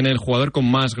convierte en el jugador con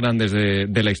más grandes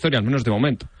de la historia, al menos de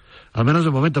momento. Al menos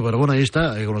de momento, pero bueno, ahí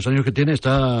está, con los años que tiene,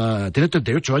 tiene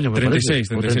 38 años, me 36,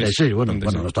 parece. 36, bueno,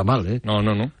 no está mal, ¿eh? No.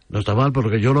 No está mal,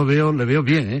 porque yo le veo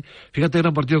bien, ¿eh? Fíjate, era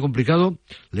un partido complicado,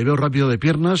 le veo rápido de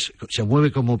piernas, se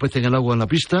mueve como pez en el agua en la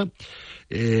pista,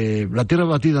 la tierra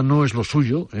batida no es lo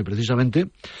suyo, precisamente,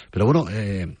 pero bueno,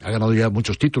 ha ganado ya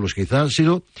muchos títulos, quizás ha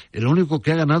sido el único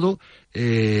que ha ganado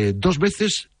 2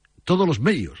 veces todos los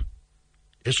majors.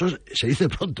 Eso se dice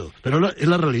pronto, pero es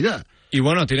la realidad. Y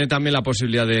bueno, tiene también la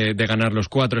posibilidad de ganar los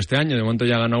 4 este año. De momento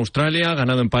ya ganó Australia, ha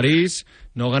ganado en París,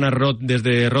 no gana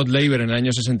desde Rod Laver en el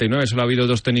año 69. Solo ha habido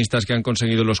 2 tenistas que han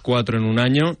conseguido los 4 en un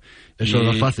año. Eso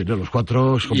no es fácil, ¿no? Los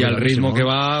 4 es y al ritmo que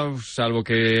va, salvo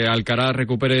que Alcaraz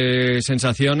recupere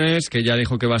sensaciones, que ya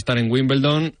dijo que va a estar en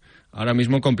Wimbledon, ahora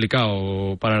mismo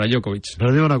complicado para Djokovic.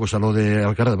 Pero digo una cosa, lo de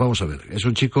Alcaraz, vamos a ver, es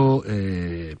un chico...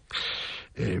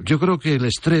 yo creo que el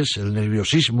estrés, el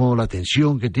nerviosismo, la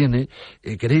tensión que tiene,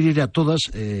 querer ir a todas,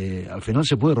 al final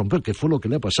se puede romper, que fue lo que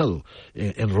le ha pasado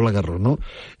en Roland Garros, ¿no?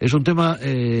 Es un tema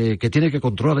que tiene que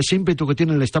controlar, ese ímpetu que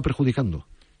tiene le está perjudicando.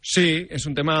 Sí, es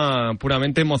un tema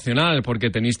puramente emocional,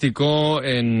 porque tenístico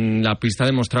en la pista ha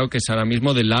demostrado que es ahora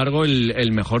mismo de largo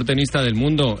el mejor tenista del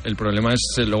mundo. El problema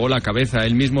es luego la cabeza.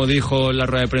 Él mismo dijo en la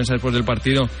rueda de prensa después del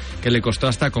partido que le costó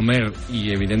hasta comer,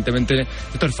 y evidentemente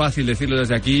esto es fácil decirlo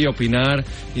desde aquí, opinar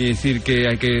y decir que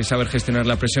hay que saber gestionar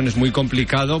la presión es muy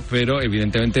complicado, pero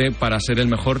evidentemente para ser el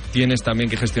mejor tienes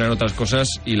también que gestionar otras cosas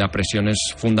y la presión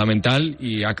es fundamental,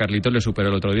 y a Carlitos le superó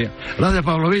el otro día. Gracias,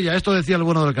 Pablo Villa. Esto decía el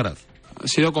bueno del Alcaraz. Ha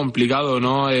sido complicado,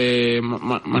 ¿no?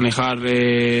 Manejar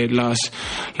las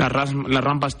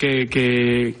rampas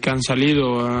que han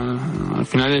salido. Al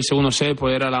final del segundo set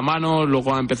pues era la mano,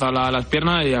 luego ha empezado las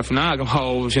piernas y al final ha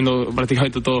acabado siendo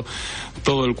prácticamente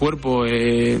todo el cuerpo.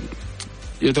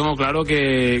 Yo tengo claro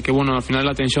que bueno, al final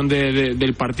la tensión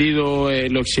del partido,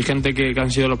 lo exigente que han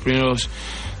sido los primeros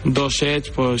 2 sets,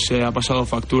 pues ha pasado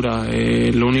factura.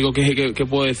 Lo único que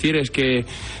puedo decir es que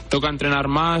toca entrenar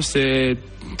más,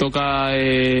 toca,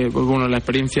 pues bueno, la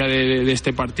experiencia de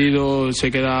este partido se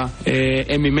queda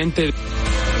en mi mente.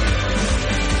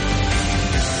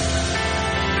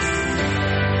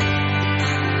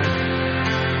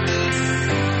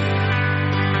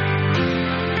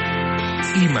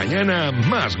 Y mañana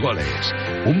más goles.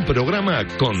 Un programa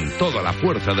con toda la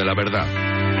fuerza de la verdad.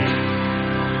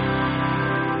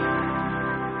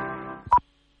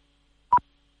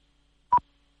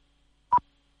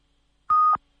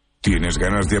 ¿Tienes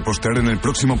ganas de apostar en el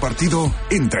próximo partido?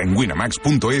 Entra en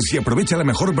Winamax.es y aprovecha la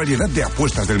mejor variedad de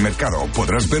apuestas del mercado.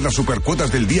 Podrás ver las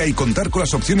supercuotas del día y contar con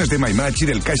las opciones de My Match y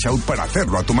del Cash Out para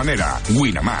hacerlo a tu manera.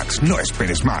 Winamax, no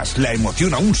esperes más. La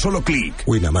emoción a un solo clic.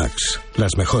 Winamax,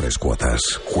 las mejores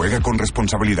cuotas. Juega con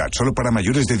responsabilidad, solo para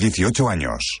mayores de 18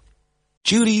 años.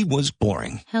 Judy was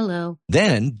boring. Hello.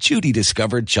 Then Judy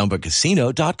discovered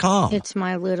ChumbaCasino.com. It's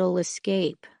my little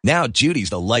escape. Now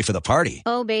Judy's the life of the party.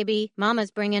 Oh, baby,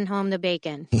 mama's bringing home the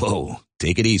bacon. Whoa,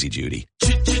 take it easy, Judy.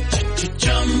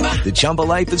 The Chumba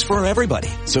life is for everybody.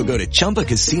 So go to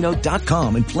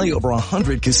ChumbaCasino.com and play over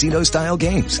 100 casino-style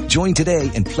games. Join today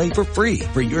and play for free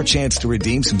for your chance to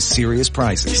redeem some serious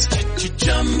prizes.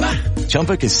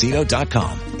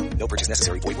 ChumbaCasino.com. No purchase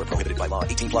necessary. Void where prohibited by law.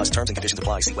 18 plus terms and conditions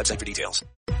apply. See website for details.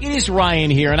 It is Ryan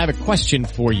here, and I have a question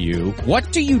for you.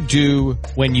 What do you do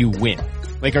when you win?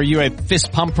 Like, are you a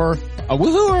fist pumper, a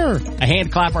woohooer, a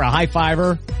hand clapper, a high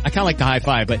fiver? I kind of like the high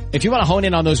five, but if you want to hone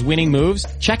in on those winning moves,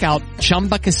 check out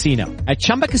Chumba Casino. At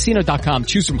ChumbaCasino.com,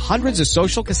 choose from hundreds of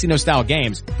social casino-style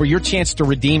games for your chance to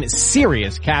redeem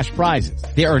serious cash prizes.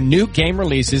 There are new game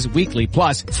releases weekly,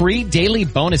 plus free daily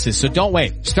bonuses, so don't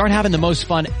wait. Start having the most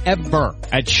fun ever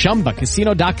at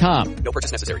ChumbaCasino.com. No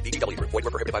purchase necessary. VGW. Void where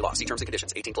prohibited by law. See terms and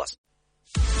conditions. 18 plus.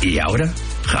 Y ahora,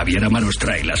 Javier Amaros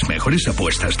trae las mejores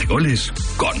apuestas de goles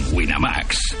con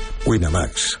Winamax.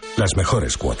 Winamax, las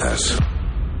mejores cuotas.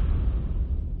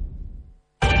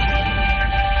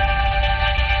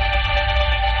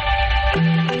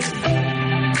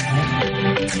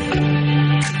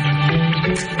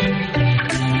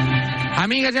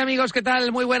 Amigas y amigos, ¿qué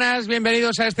tal? Muy buenas,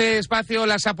 bienvenidos a este espacio,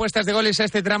 las apuestas de goles, a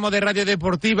este tramo de Radio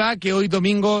Deportiva que hoy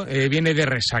domingo viene de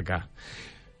resaca.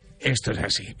 Esto es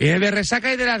así. Viene de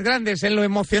resaca y de las grandes, en lo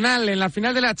emocional, en la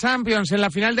final de la Champions, en la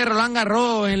final de Roland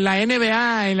Garros, en la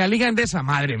NBA, en la Liga Endesa.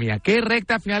 Madre mía, qué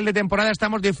recta final de temporada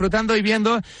estamos disfrutando y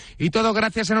viendo, y todo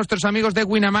gracias a nuestros amigos de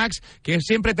Winamax, que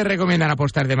siempre te recomiendan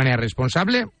apostar de manera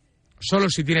responsable, solo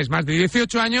si tienes más de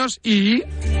 18 años y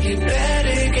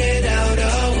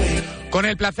con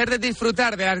el placer de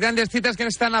disfrutar de las grandes citas que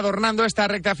están adornando esta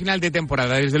recta final de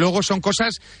temporada. Desde luego son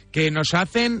cosas que nos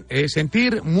hacen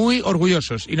sentir muy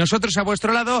orgullosos. Y nosotros a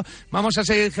vuestro lado vamos a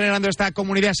seguir generando esta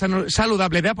comunidad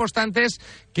saludable de apostantes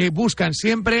que buscan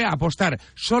siempre apostar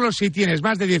solo si tienes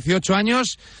más de 18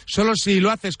 años, solo si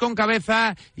lo haces con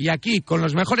cabeza, y aquí con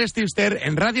los mejores tipster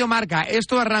en Radio Marca.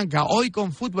 Esto arranca hoy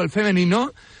con fútbol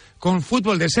femenino, con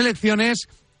fútbol de selecciones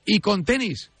y con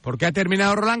tenis, porque ha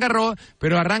terminado Roland Garros,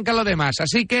 pero arranca lo demás.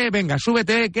 Así que venga,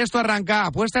 súbete, que esto arranca.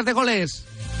 Apuestas de goles.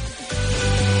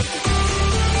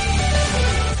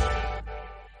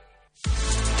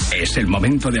 Es el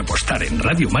momento de apostar en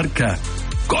Radio Marca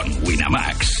con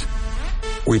Winamax.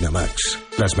 Winamax,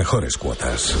 las mejores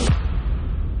cuotas.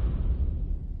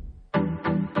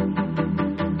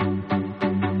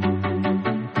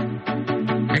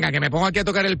 Venga, que me pongo aquí a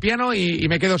tocar el piano y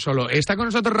me quedo solo. Está con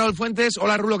nosotros Raúl Fuentes.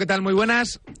 Hola, Rulo, ¿qué tal? Muy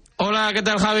buenas. Hola, ¿qué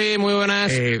tal, Javi? Muy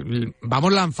buenas.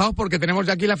 Vamos lanzados porque tenemos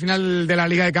ya aquí la final de la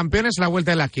Liga de Campeones a la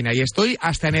vuelta de la esquina. Y estoy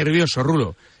hasta nervioso,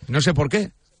 Rulo. No sé por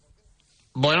qué.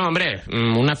 Bueno, hombre,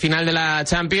 una final de la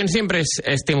Champions siempre es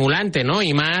estimulante, ¿no?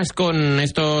 Y más con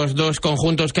estos dos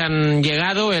conjuntos que han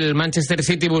llegado, el Manchester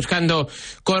City buscando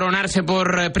coronarse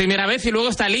por primera vez, y luego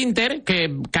está el Inter,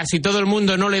 que casi todo el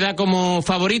mundo no le da como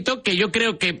favorito, que yo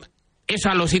creo que eso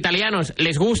a los italianos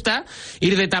les gusta,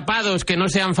 ir de tapados, que no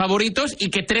sean favoritos, y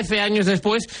que 13 años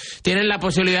después tienen la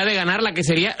posibilidad de ganar la que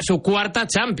sería su cuarta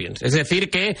Champions. Es decir,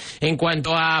 que en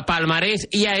cuanto a palmarés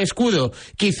y a escudo,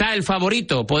 quizá el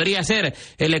favorito podría ser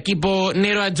el equipo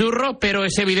nero-azzurro, pero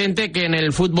es evidente que en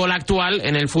el fútbol actual,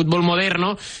 en el fútbol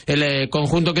moderno, el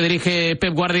conjunto que dirige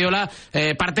Pep Guardiola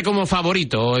parte como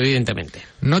favorito, evidentemente.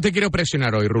 No te quiero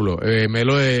presionar hoy, Rulo.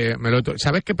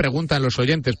 ¿Sabes qué preguntan los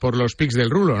oyentes por los picks del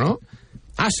Rulo, no?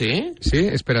 ¿Ah, sí? Sí,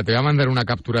 espera, te voy a mandar una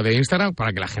captura de Instagram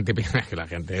para que la gente piense que la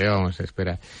gente, vamos,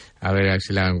 espera, a ver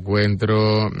si la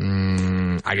encuentro.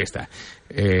 Aquí está.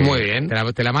 Muy bien.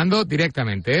 Te la mando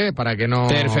directamente, para que no,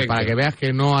 Perfecto. para que veas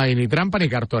que no hay ni trampa ni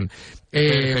cartón.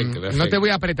 Perfecto. No te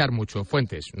voy a apretar mucho,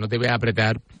 Fuentes, no te voy a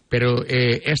apretar, pero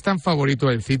 ¿es tan favorito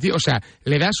el City? O sea,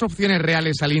 ¿le das opciones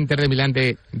reales al Inter de Milán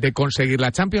de conseguir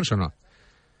la Champions o no?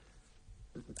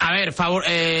 A ver,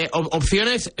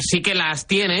 opciones sí que las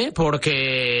tiene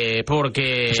porque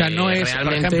o sea, no es,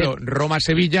 realmente... por ejemplo,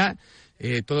 Roma-Sevilla,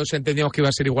 todos entendíamos que iba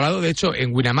a ser igualado. De hecho,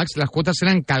 en Winamax las cuotas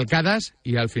eran calcadas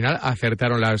y al final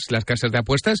acertaron las casas de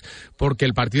apuestas porque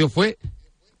el partido fue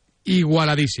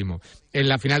igualadísimo. En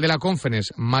la final de la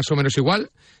Conference, más o menos igual.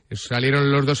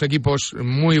 Salieron los dos equipos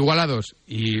muy igualados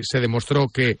y se demostró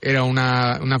que era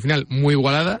una final muy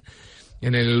igualada.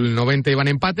 En el 90 iban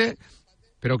empate.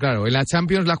 Pero claro, en la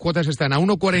Champions las cuotas están a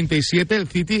 1,47 el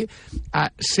City,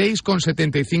 a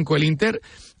 6,75 el Inter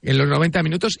en los 90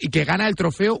 minutos y que gana el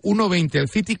trofeo 1,20 el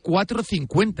City,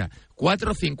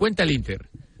 4,50 el Inter.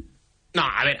 No,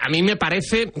 a ver, a mí me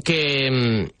parece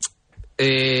que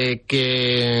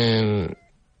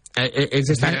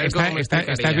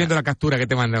Estás viendo la captura que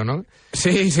te he mandado, ¿no? Sí.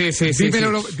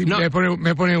 Dímelo, sí. No. Me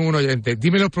pone un oyente.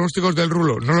 Dime los pronósticos del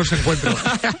Rulo, no los encuentro.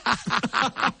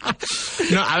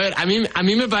 No, a ver, a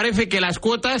mí me parece que las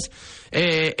cuotas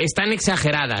están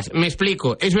exageradas. Me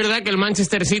explico. Es verdad que el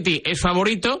Manchester City es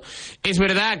favorito. Es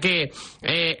verdad que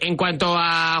en cuanto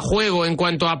a juego, en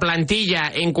cuanto a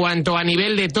plantilla, en cuanto a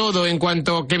nivel de todo, en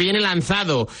cuanto que viene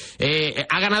lanzado,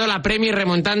 ha ganado la Premier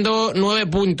remontando 9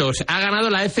 puntos. Ha ganado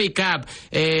la FA Cup.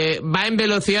 Va en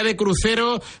velocidad de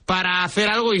crucero para hacer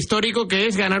algo histórico que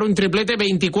es ganar un triplete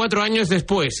 24 años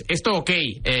después. Esto ok.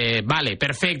 Vale,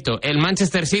 perfecto. El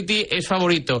Manchester City es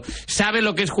favorito. Sabe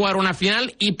lo que es jugar una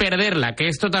final y perderla, que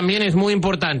esto también es muy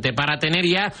importante para tener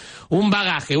ya un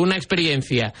bagaje, una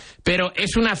experiencia. Pero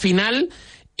es una final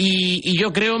y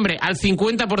yo creo, hombre, al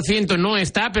 50% no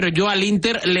está, pero yo al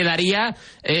Inter le daría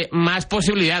más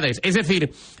posibilidades. Es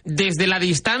decir, desde la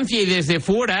distancia y desde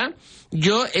fuera,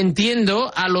 yo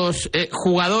entiendo a los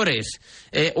jugadores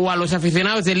o a los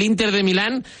aficionados del Inter de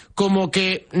Milán como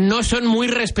que no son muy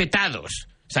respetados.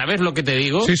 ¿Sabes lo que te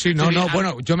digo? Sí,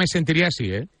 bueno, yo me sentiría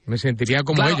así, ¿eh? Me sentiría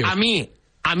como claro, ellos.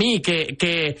 A mí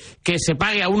que se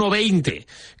pague a 1,20,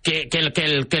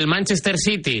 que el Manchester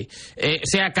City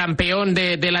sea campeón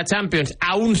de la Champions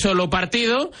a un solo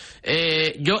partido,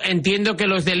 yo entiendo que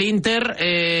los del Inter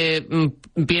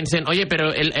piensen, oye,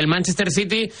 pero el Manchester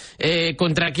City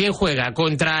 ¿contra quién juega?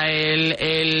 ¿Contra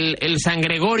el San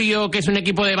Gregorio, que es un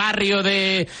equipo de barrio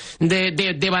de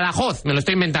Badajoz? Me lo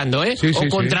estoy inventando, ¿eh? Sí,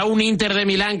 contra un Inter de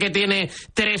Milán que tiene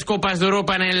 3 Copas de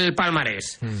Europa en el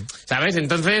palmarés, ¿sabes?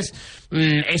 Entonces...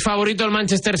 es favorito el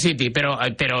Manchester City, pero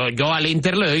yo al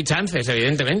Inter le doy chances,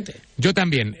 evidentemente. Yo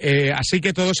también. Así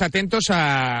que todos atentos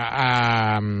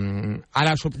a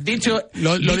la dicho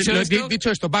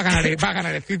esto, va a ganar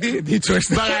el City. Dicho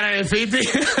esto, va a ganar el City.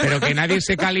 Pero que nadie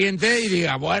se caliente y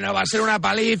diga, bueno, va a ser una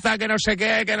paliza, que no sé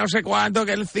qué, que no sé cuánto,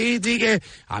 que el City, que...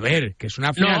 A ver, que es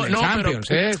una final de Champions,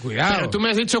 cuidado. Pero tú me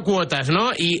has dicho cuotas,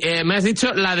 ¿no? Y me has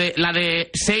dicho la de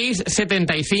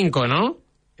 6,75, ¿no?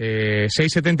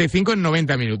 6,75 en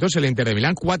 90 minutos el Inter de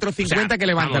Milán, 4,50 o sea, que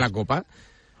levanta la copa.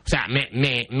 O sea,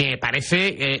 me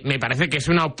parece que es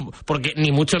una... Porque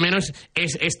ni mucho menos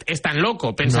es tan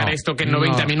loco pensar esto que en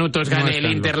 90 minutos gane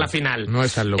el Inter la final. No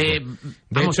es tan loco.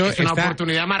 De hecho, es una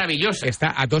oportunidad maravillosa.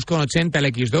 Está a 2,80 el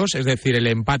X2, es decir, el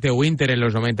empate o Inter en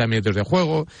los 90 minutos de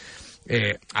juego.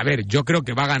 A ver, yo creo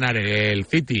que va a ganar el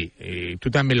City, y tú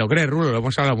también lo crees, Rulo, lo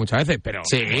hemos hablado muchas veces, pero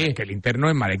sí, que el Inter no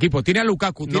es mal equipo. Tiene a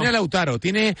Lukaku, tiene a Lautaro,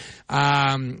 tiene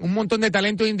a un montón de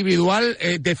talento individual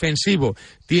defensivo,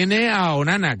 tiene a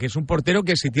Onana, que es un portero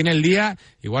que si tiene el día,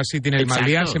 igual si tiene el mal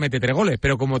día se mete 3 goles,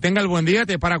 pero como tenga el buen día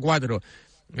te para 4.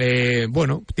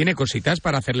 Bueno, tiene cositas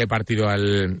para hacerle partido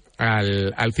al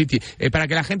City. Para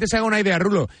que la gente se haga una idea,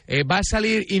 Rulo, ¿va a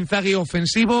salir Inzaghi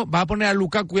ofensivo? ¿Va a poner a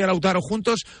Lukaku y a Lautaro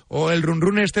juntos? ¿O el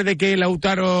run este de que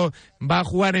Lautaro va a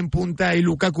jugar en punta y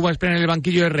Lukaku va a esperar en el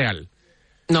banquillo es real?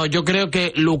 No, yo creo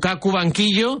que Lukaku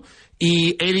banquillo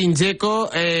y Edin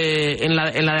Dzeko en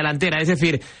la delantera. Es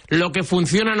decir, lo que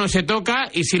funciona no se toca,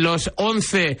 y si los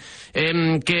 11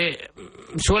 que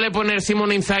suele poner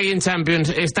Simone Inzaghi en Champions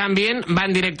están bien,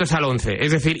 van directos al 11.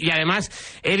 Es decir, y además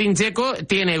Edin Dzeko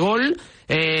tiene gol,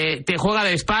 te juega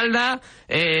de espalda,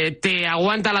 te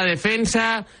aguanta la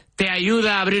defensa, te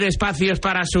ayuda a abrir espacios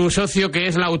para su socio, que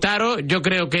es Lautaro. Yo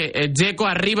creo que Dzeko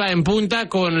arriba en punta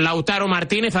con Lautaro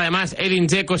Martínez. Además, Edin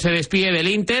Dzeko se despide del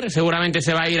Inter, seguramente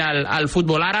se va a ir al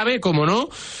fútbol árabe, como no.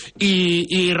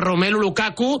 Y Romelu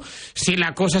Lukaku, si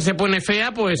la cosa se pone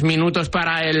fea, pues minutos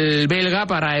para el belga,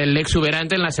 para el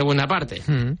exuberante en la segunda parte.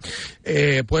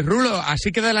 Pues Rulo,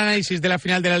 así queda el análisis de la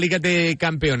final de la Liga de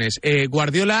Campeones.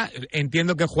 Guardiola,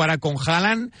 entiendo que jugará con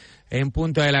Haaland en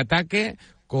punta del ataque,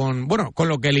 con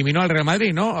lo que eliminó al Real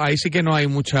Madrid, ¿no? Ahí sí que no hay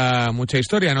mucha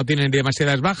historia, no tienen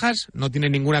demasiadas bajas, no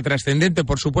tienen ninguna trascendente,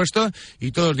 por supuesto,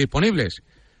 y todos disponibles.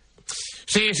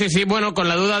 Sí, bueno, con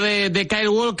la duda de Kyle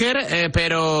Walker,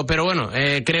 pero bueno,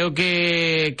 creo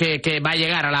que va a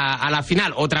llegar a la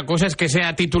final. Otra cosa es que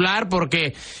sea titular,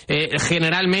 porque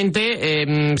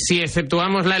generalmente, si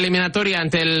exceptuamos la eliminatoria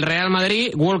ante el Real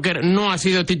Madrid, Walker no ha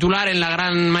sido titular en la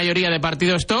gran mayoría de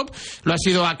partidos top. Lo ha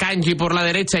sido Akanji por la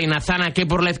derecha y Nazan Ake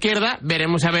por la izquierda.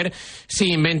 Veremos a ver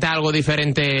si inventa algo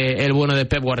diferente el bueno de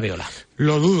Pep Guardiola.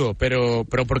 Lo dudo, pero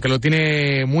porque lo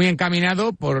tiene muy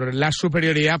encaminado por la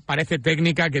superioridad, parece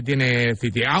técnica, que tiene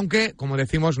City. Aunque, como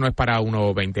decimos, no es para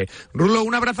 1.20. Rulo,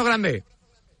 un abrazo grande.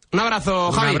 Un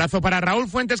abrazo, Javi. Un abrazo para Raúl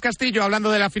Fuentes Castillo,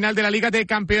 hablando de la final de la Liga de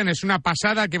Campeones. Una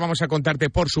pasada que vamos a contarte,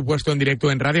 por supuesto, en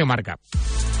directo en Radio Marca.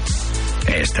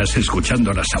 Estás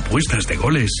escuchando las apuestas de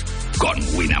goles con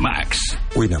Winamax.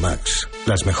 Winamax,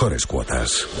 las mejores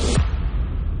cuotas.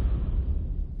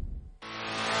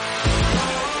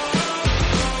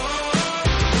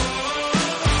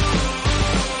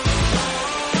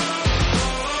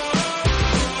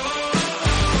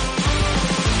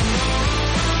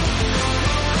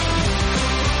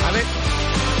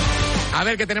 A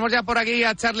ver, que tenemos ya por aquí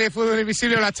a Charlie de Fútbol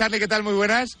Invisible. Hola, Charlie, ¿qué tal? Muy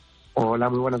buenas. Hola,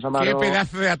 muy buenas, Amaro. Qué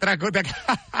pedazo de atraco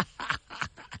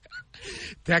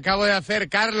te acabo de hacer,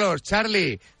 Carlos.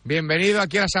 Charlie, bienvenido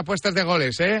aquí a las apuestas de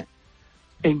goles, ¿eh?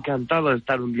 Encantado de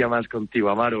estar un día más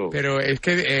contigo, Amaro. Pero es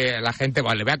que la gente,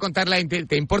 le voy a contar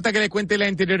 ¿te importa que le cuente la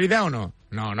interioridad o no?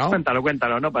 No.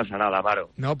 Cuéntalo, no pasa nada, Amaro.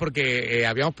 No, porque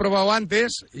habíamos probado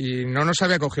antes y no nos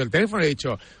había cogido el teléfono. He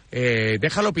dicho,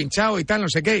 déjalo pinchado y tal, no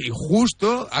sé qué. Y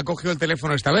justo ha cogido el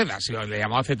teléfono esta vez. Así le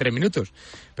llamado hace 3 minutos.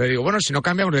 Pero digo, bueno, si no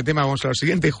cambiamos de tema, vamos a lo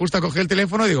siguiente. Y justo ha cogido el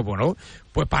teléfono y digo, bueno,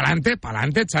 pues pa'lante,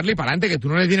 Charlie, pa'lante, que tú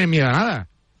no le tienes miedo a nada.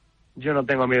 Yo no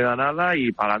tengo miedo a nada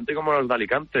y pa'lante como los de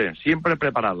Alicante, siempre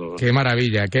preparados. Qué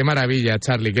maravilla,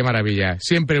 Charlie, qué maravilla.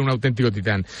 Siempre un auténtico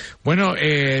titán. Bueno,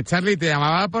 Charlie, te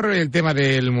llamaba por el tema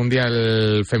del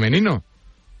Mundial Femenino.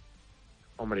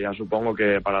 Hombre, ya supongo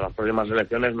que para las próximas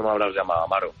elecciones no me habrás llamado,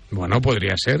 Amaro. Bueno,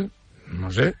 podría ser,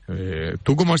 no sé.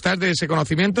 ¿Tú cómo estás de ese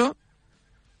conocimiento?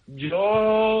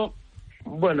 Yo,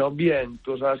 bueno, bien.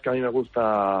 Tú sabes que a mí me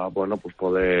gusta, pues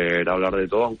poder hablar de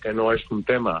todo, aunque no es un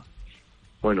tema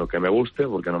que me guste,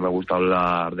 porque no me gusta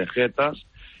hablar de jetas,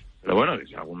 pero bueno,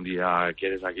 si algún día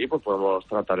quieres aquí, pues podemos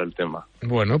tratar el tema.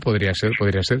 Bueno, podría ser.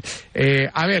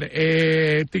 A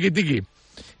ver, tiki,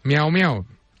 miau,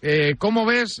 ¿cómo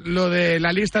ves lo de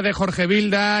la lista de Jorge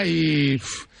Vilda y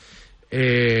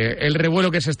el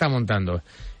revuelo que se está montando?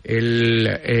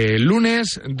 El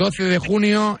lunes 12 de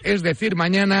junio, es decir,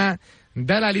 mañana,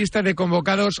 da la lista de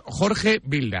convocados Jorge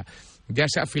Vilda. Ya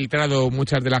se ha filtrado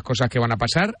muchas de las cosas que van a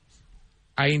pasar.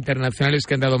 Hay internacionales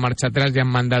que han dado marcha atrás y han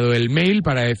mandado el mail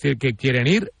para decir que quieren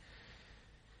ir.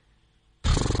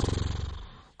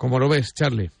 ¿Cómo lo ves,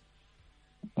 Charlie?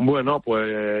 Bueno,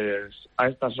 pues a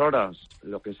estas horas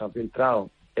lo que se ha filtrado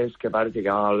es que parece que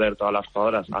van a volver todas las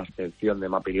jugadoras, a excepción de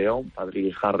Mapi León, Patrick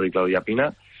Guijarro y Claudia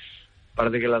Pina.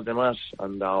 Parece que las demás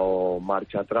han dado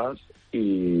marcha atrás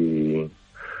y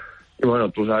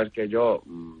bueno, tú sabes que yo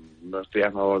no estoy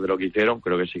a favor de lo que hicieron,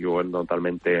 creo que sí que hubo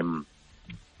totalmente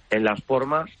en las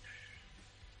formas,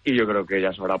 y yo creo que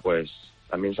ellas ahora pues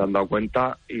también se han dado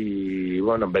cuenta y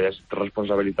bueno, en vez de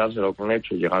responsabilizarse de lo que han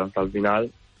hecho y llegar hasta el final,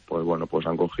 pues bueno, pues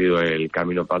han cogido el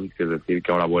camino fácil, que es decir,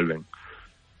 que ahora vuelven.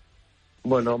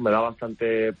 Bueno, me da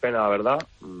bastante pena, la verdad,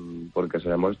 porque se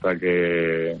demuestra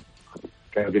que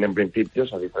no tienen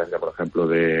principios, a diferencia, por ejemplo,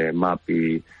 de Map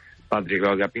y Patrick y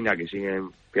Claudia Pina, que siguen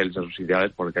fieles a sus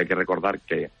ideales, porque hay que recordar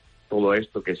que todo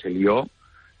esto que se lió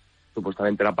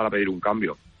supuestamente era para pedir un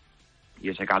cambio. Y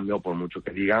ese cambio, por mucho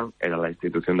que digan, era la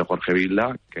institución de Jorge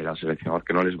Vilda, que era el seleccionador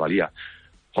que no les valía.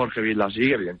 Jorge Vilda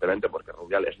sigue, evidentemente, porque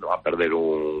Rubiales no va a perder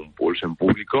un pulso en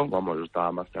público, vamos, eso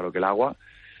estaba más claro que el agua,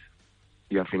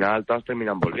 y al final todas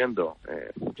terminan volviendo.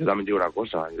 Yo también digo una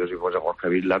cosa, yo si fuese Jorge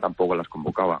Vilda tampoco las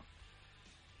convocaba.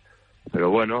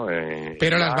 Pero bueno...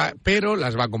 Pero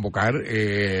las va a convocar,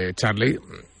 Charlie,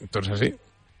 entonces así.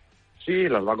 Sí,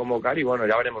 las va a convocar y bueno,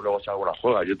 ya veremos luego si alguna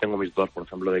juega. Yo tengo mis dudas, por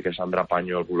ejemplo, de que Sandra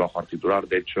Paño vuelva a jugar titular.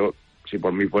 De hecho, si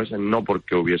por mí fuese, no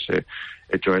porque hubiese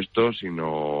hecho esto,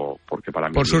 sino porque para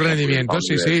mí... Por su rendimiento,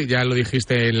 sí, ya lo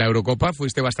dijiste en la Eurocopa,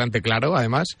 fuiste bastante claro,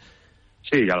 además.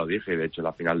 Sí, ya lo dije, de hecho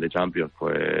la final de Champions,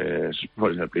 pues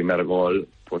el primer gol,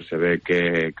 pues se ve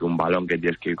que un balón que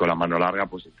tienes que ir con la mano larga,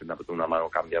 pues intenta meter una mano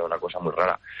cambiada, una cosa muy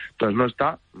rara. Entonces no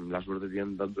está, la suerte que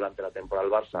tienen durante la temporada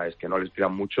del Barça es que no les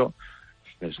tiran mucho,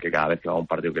 es que cada vez que va un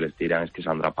partido que les tiran es que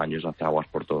Sandra Paños hace aguas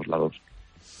por todos lados.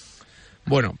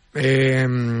 Bueno,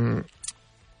 te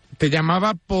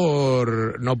llamaba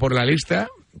no por la lista,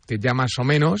 que ya más o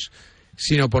menos,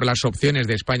 sino por las opciones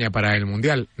de España para el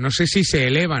Mundial. No sé si se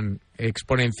elevan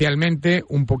exponencialmente,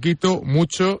 un poquito,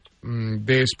 mucho,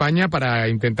 de España para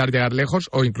intentar llegar lejos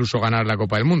o incluso ganar la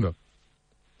Copa del Mundo.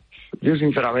 Yo,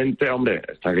 sinceramente, hombre,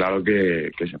 está claro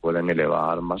que se pueden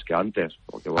elevar más que antes.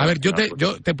 Porque, bueno, a ver, yo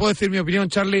te puedo decir mi opinión,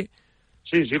 Charlie.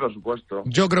 Sí, por supuesto.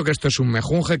 Yo creo que esto es un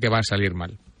mejunje que va a salir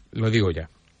mal. Lo digo ya.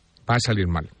 Va a salir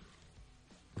mal.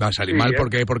 Va a salir mal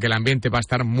porque el ambiente va a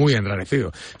estar muy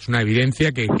enrarecido. Es una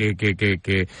evidencia que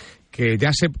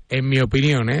ya en mi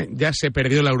opinión, ya se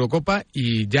perdió la Eurocopa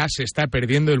y ya se está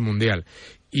perdiendo el Mundial.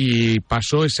 Y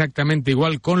pasó exactamente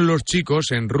igual con los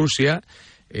chicos en Rusia,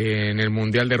 en el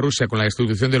Mundial de Rusia con la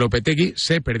destitución de Lopetegui,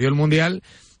 se perdió el Mundial.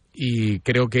 Y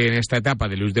creo que en esta etapa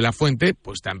de Luis de la Fuente,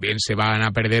 pues también se van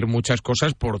a perder muchas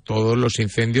cosas por todos los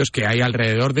incendios que hay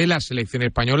alrededor de la selección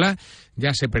española.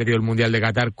 Ya se perdió el Mundial de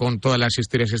Qatar con todas las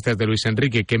historias estas de Luis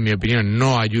Enrique, que en mi opinión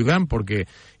no ayudan, porque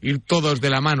ir todos de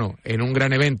la mano en un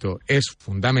gran evento es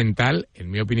fundamental, en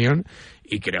mi opinión,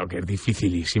 y creo que es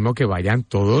dificilísimo que vayan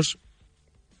todas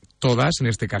en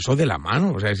este caso de la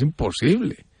mano, o sea, es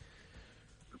imposible.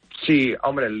 Sí,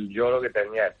 hombre, yo lo que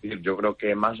tenía que decir, yo creo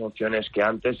que más opciones que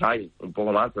antes hay, un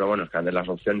poco más, pero bueno, es que antes las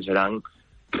opciones eran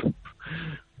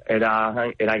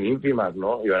ínfimas,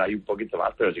 ¿no? Y ahora hay un poquito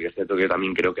más, pero sí que es cierto que yo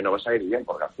también creo que no va a salir bien,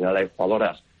 porque al final hay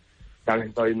jugadoras que han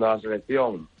estado yendo a la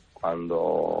selección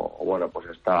cuando, bueno, pues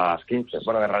estas 15,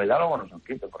 bueno, en realidad luego no son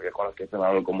 15, porque con las que se me ha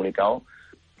dado el comunicado,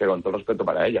 que con todo respeto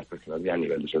para ellas, pero que no había a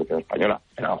nivel de selección española,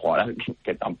 eran jugadoras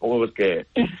que tampoco es que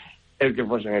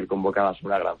fuesen ir convocadas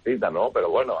una gran cita, ¿no?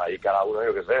 Pero bueno, ahí cada uno,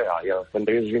 yo qué sé, hay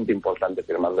gente que se siente importante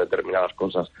firmando determinadas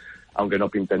cosas, aunque no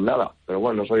pinten nada. Pero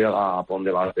bueno, eso ya da para un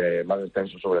debate más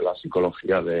extenso sobre la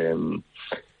psicología de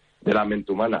la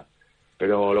mente humana.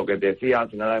 Pero lo que te decía, al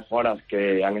final hay jugadoras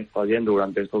que han estado yendo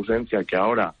durante esta ausencia, que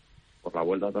ahora, por la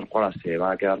vuelta de otras jugadoras, se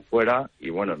van a quedar fuera. Y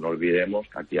bueno, no olvidemos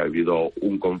que aquí ha habido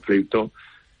un conflicto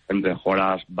entre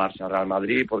jugadoras Barça-Real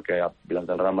Madrid, porque las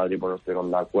del Real Madrid pues, no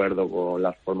estuvieron de acuerdo con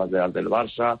las formas de las del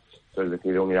Barça, entonces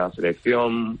decidieron ir a la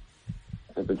selección,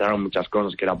 se pensaron muchas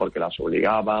cosas que era porque las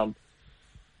obligaban.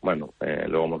 Bueno,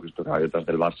 luego hemos visto que hay otras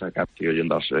del Barça que han seguido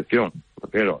yendo a la selección,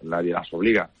 pero nadie las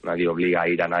obliga, nadie obliga a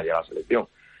ir a nadie a la selección.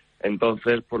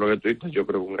 Entonces, por lo que tú dices, yo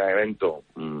creo que un gran evento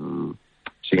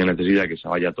sí que necesita que se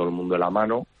vaya todo el mundo de la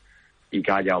mano y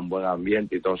que haya un buen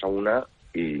ambiente y todos a una,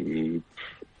 y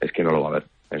es que no lo va a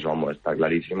haber. Eso, vamos, está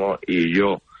clarísimo. Y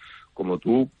yo, como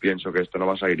tú, pienso que esto no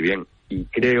va a salir bien. Y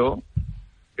creo,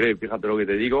 fíjate lo que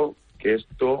te digo, que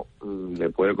esto le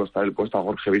puede costar el puesto a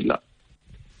Jorge Vilda.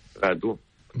 Fíjate tú.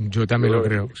 Yo también lo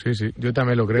creo, sí, yo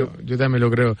también lo creo.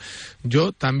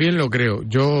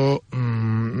 Yo,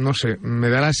 no sé, me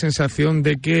da la sensación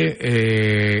de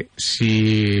que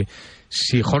si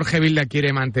Jorge Vilda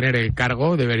quiere mantener el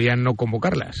cargo, deberían no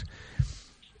convocarlas.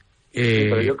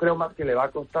 Pero yo creo más que le va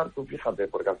a costar, tú fíjate,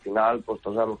 porque al final pues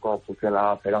todos sabemos cómo funciona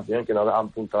la federación, que no dan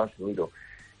puntos asumidos.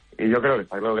 Y yo creo que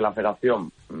está claro que la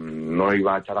federación no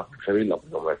iba a echar a Jorge Vilda,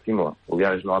 porque como decimos,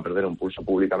 Rubiales no va a perder un pulso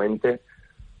públicamente,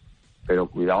 pero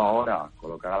cuidado ahora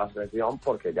colocar a la selección,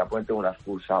 porque ya pueden tener una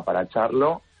excusa para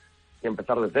echarlo y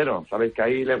empezar de cero. Sabéis que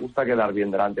ahí le gusta quedar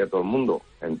bien delante de todo el mundo.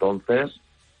 Entonces,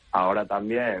 ahora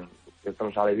también, si esto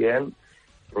no sale bien,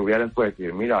 Rubiales puede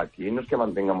decir, mira, aquí no es que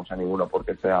mantengamos a ninguno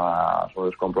porque sea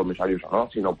sobre compromisarios o no,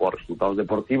 sino por resultados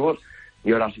deportivos,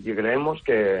 y ahora sí que creemos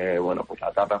que, bueno, pues la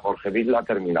etapa de Jorge Vilda ha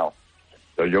terminado.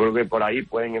 Entonces yo creo que por ahí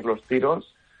pueden ir los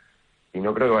tiros y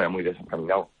no creo que vaya muy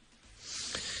desencaminado.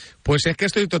 Pues es que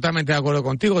estoy totalmente de acuerdo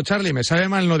contigo, Charlie. Me sabe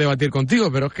mal no debatir contigo,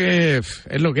 pero es que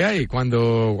es lo que hay.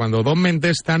 Cuando dos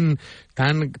mentes tan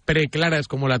preclaras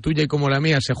como la tuya y como la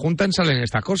mía se juntan, salen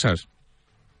estas cosas.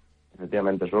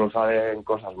 Efectivamente, solo salen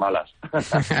cosas malas.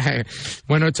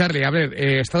 Bueno, Charlie, a ver,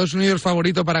 Estados Unidos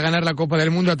favorito para ganar la Copa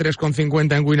del Mundo a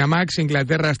 3,50 en Winamax,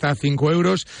 Inglaterra está a 5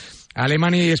 euros,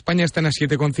 Alemania y España están a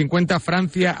 7,50,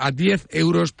 Francia a 10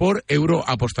 euros por euro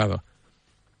apostado.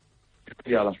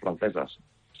 Y a las francesas,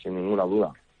 sin ninguna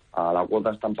duda. A la cuota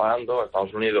están pagando,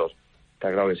 Estados Unidos, que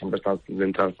creo que siempre está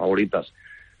entre las favoritas,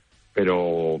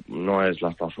 pero no es la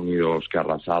Estados Unidos que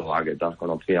arrasaba, que todos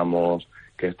conocíamos,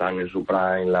 que están en su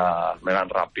prime, la Megan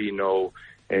Rapinoe,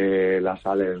 las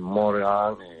Alex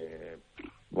Morgan.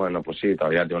 Bueno, pues sí,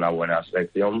 todavía tiene una buena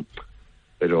selección,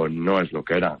 pero no es lo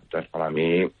que era. Entonces, para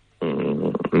mí,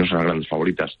 no son las grandes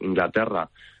favoritas. Inglaterra,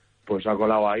 pues ha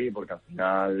colado ahí porque al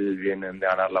final vienen de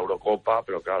ganar la Eurocopa,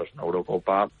 pero claro, es una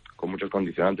Eurocopa con muchos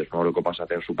condicionantes. Una Eurocopa se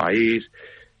hace en su país,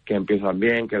 que empiezan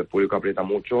bien, que el público aprieta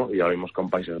mucho, y ya lo vimos con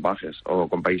Países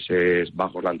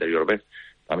Bajos la anterior vez.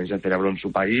 También se celebró en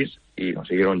su país y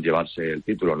consiguieron llevarse el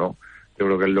título, ¿no? Yo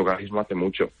creo que el localismo hace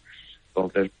mucho.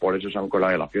 Entonces, por eso se han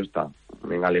colado de la fiesta.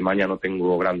 En Alemania no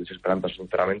tengo grandes esperanzas,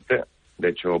 sinceramente. De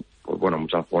hecho, pues bueno,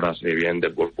 muchas horas se vienen de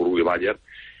Wolfsburg y Bayern.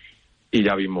 Y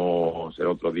ya vimos el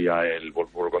otro día el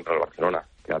Wolfsburg contra el Barcelona,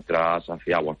 que atrás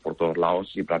hacía aguas por todos lados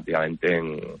y prácticamente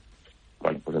en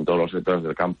todos los sectores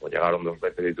del campo. Llegaron 2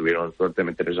 veces y tuvieron suerte de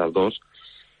meter esas 2.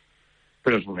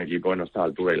 Pero es un equipo que no está a la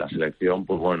altura, y la selección,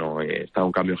 pues bueno, está en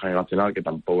un cambio generacional que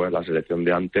tampoco es la selección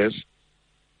de antes,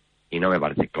 y no me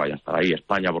parece que vaya a estar ahí.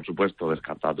 España, por supuesto,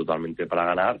 descartada totalmente para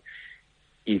ganar,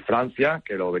 y Francia,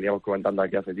 que lo veníamos comentando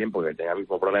aquí hace tiempo, que tenía el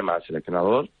mismo problema del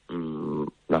seleccionador.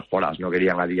 Las jugadoras no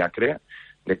querían a Diacre,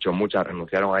 de hecho muchas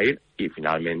renunciaron a ir, y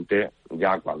finalmente,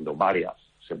 ya cuando varias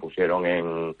se pusieron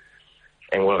en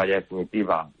huelga ya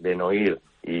definitiva de no ir,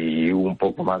 y hubo un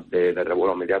poco más de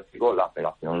revuelo mediático, la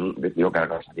federación decidió que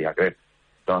no se Diacre.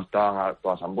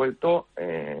 Todas han vuelto,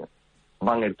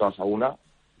 van a ir todas a una,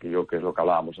 que yo que es lo que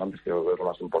hablábamos antes, que creo que es lo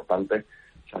más importante.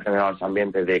 Se ha generado ese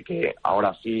ambiente de que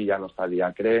ahora sí, ya no está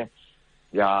Diacre,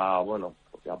 ya, bueno,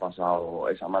 pues ya ha pasado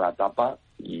esa mala etapa,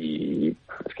 y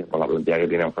es que con la plantilla que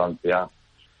tiene en Francia,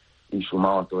 y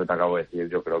sumado a esto que te acabo de decir,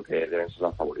 yo creo que deben ser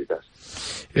las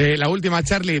favoritas. La última,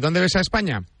 Charlie, ¿dónde ves a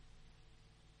España?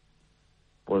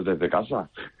 Pues desde casa.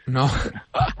 No.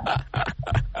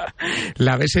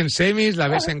 ¿La ves en semis, la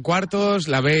ves en cuartos,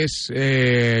 la ves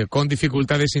con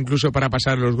dificultades incluso para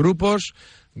pasar los grupos?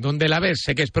 ¿Dónde la ves?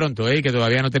 Sé que es pronto, y que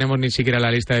todavía no tenemos ni siquiera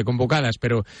la lista de convocadas,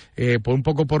 pero por un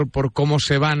poco por cómo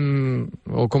se van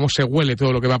o cómo se huele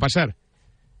todo lo que va a pasar.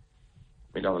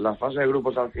 Mira, la fase de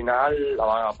grupos al final la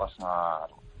van a pasar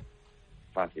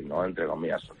fácil, ¿no? Entre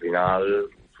comillas. Al final,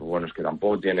 bueno, es que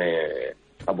tampoco tiene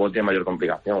mayor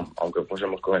complicación. Aunque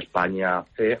fuésemos con España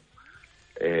C,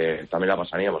 también la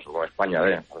pasaríamos, o con España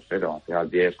D, pero al final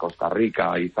tienes Costa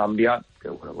Rica y Zambia, que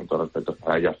bueno, con todo respeto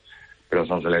para ellas, pero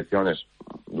son selecciones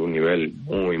de un nivel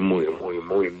muy, muy, muy,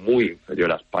 muy, muy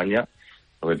inferior a España.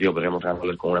 Lo que digo, podríamos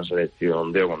ganarles con una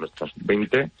selección D o con nuestras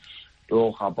 20.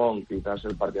 Luego Japón, quizás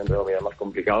el partido entre comillas más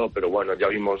complicado, pero bueno, ya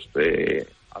vimos hace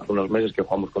unos meses que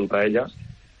jugamos contra ellas,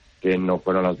 que no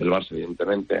fueron las del Barça,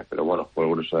 evidentemente, pero bueno, fue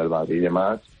el grueso del Madrid y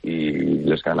demás, y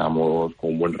les ganamos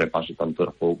con un buen repaso tanto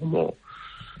del juego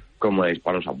como de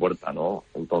disparos a puerta, ¿no?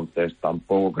 Entonces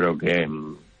tampoco creo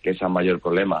que sea mayor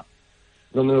problema.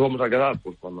 ¿Dónde nos vamos a quedar?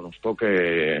 Pues cuando nos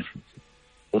toque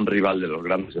un rival de los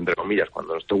grandes, entre comillas,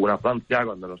 cuando nos toque una Francia,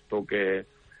 cuando nos toque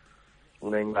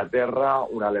una Inglaterra,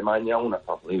 una Alemania, una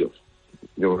Estados Unidos.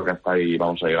 Yo creo que hasta ahí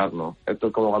vamos a llegar, ¿no? Esto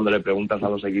es como cuando le preguntas a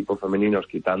los equipos femeninos,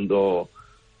 quitando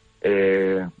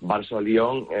Barça o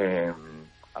Lyon,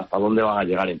 hasta dónde van a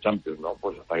llegar en Champions, ¿no?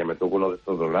 Pues hasta que me toque uno de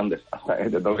estos dos grandes. Hasta que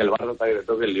te toque el Barça, hasta que te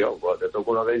toque el Lyon. Cuando te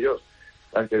toque uno de ellos,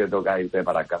 sabes que te toca irte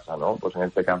para casa, ¿no? Pues en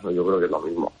este caso yo creo que es lo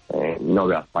mismo. No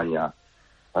veo a España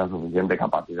la suficiente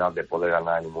capacidad de poder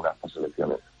ganar ninguna de estas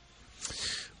selecciones.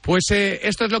 Pues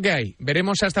esto es lo que hay.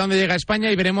 Veremos hasta dónde llega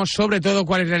España y veremos sobre todo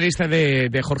cuál es la lista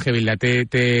de Jorge Vilda.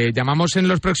 Te llamamos en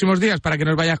los próximos días para que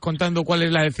nos vayas contando cuál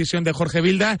es la decisión de Jorge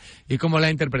Vilda y cómo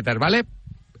la interpretar, ¿vale?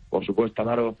 Por supuesto,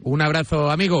 Naro. Un abrazo,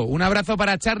 amigo. Un abrazo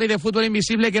para Charlie de Fútbol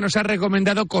Invisible, que nos ha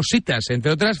recomendado cositas,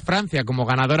 entre otras Francia como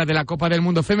ganadora de la Copa del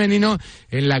Mundo Femenino,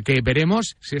 en la que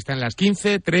veremos si está en las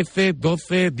 15, 13,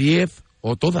 12, 10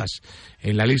 o todas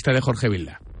en la lista de Jorge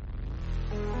Vilda.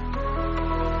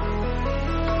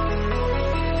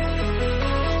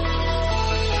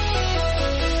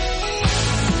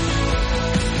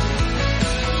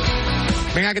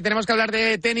 Venga, que tenemos que hablar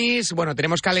de tenis. Bueno,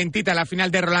 tenemos calentita la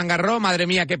final de Roland Garros. Madre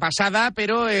mía, qué pasada,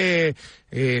 pero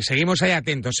seguimos ahí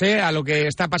atentos a lo que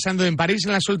está pasando en París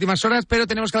en las últimas horas, pero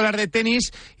tenemos que hablar de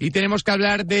tenis y tenemos que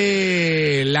hablar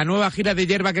de la nueva gira de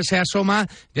hierba que se asoma.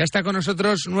 Ya está con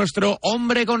nosotros nuestro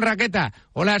hombre con raqueta.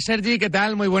 Hola, Sergi, ¿qué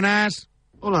tal? Muy buenas.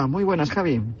 Hola, muy buenas,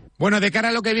 Javi. Bueno, de cara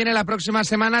a lo que viene la próxima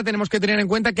semana, tenemos que tener en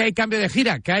cuenta que hay cambio de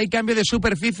gira, que hay cambio de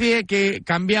superficie, que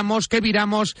cambiamos, que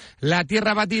viramos la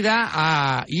tierra batida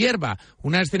a hierba.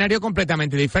 Un escenario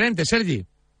completamente diferente, Sergi.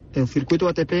 El circuito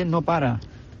ATP no para.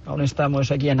 Aún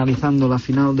estamos aquí analizando la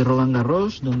final de Roland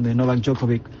Garros, donde Novak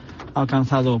Djokovic ha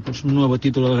alcanzado pues un nuevo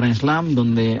título del Grand Slam,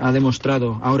 donde ha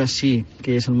demostrado ahora sí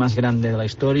que es el más grande de la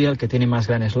historia, el que tiene más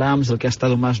Grand Slams, el que ha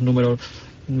estado más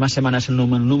semanas en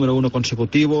el número 1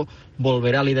 consecutivo,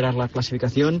 volverá a liderar la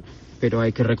clasificación, pero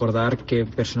hay que recordar que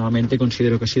personalmente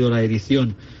considero que ha sido la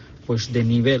edición pues de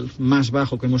nivel más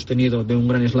bajo que hemos tenido de un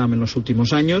Grand Slam en los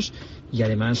últimos años, y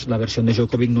además la versión de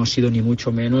Djokovic no ha sido ni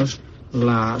mucho menos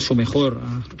su mejor,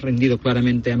 ha rendido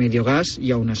claramente a medio gas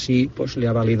y aún así pues le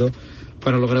ha valido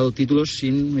para lograr el título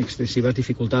sin excesivas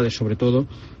dificultades, sobre todo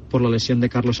por la lesión de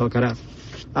Carlos Alcaraz.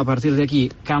 A partir de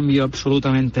aquí, cambio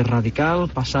absolutamente radical,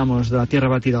 pasamos de la tierra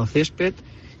batida al césped,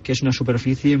 que es una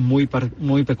superficie muy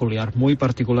peculiar, muy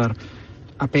particular.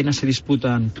 Apenas se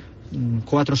disputan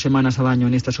 4 semanas al año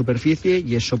en esta superficie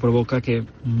y eso provoca que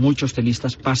muchos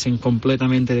tenistas pasen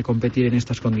completamente de competir en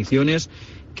estas condiciones,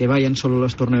 que vayan solo a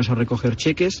los torneos a recoger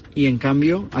cheques, y en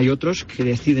cambio hay otros que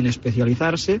deciden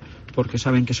especializarse porque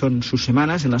saben que son sus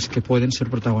semanas en las que pueden ser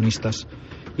protagonistas.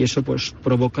 Y eso pues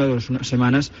provoca unas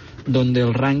semanas donde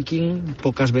el ranking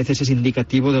pocas veces es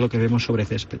indicativo de lo que vemos sobre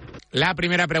césped. La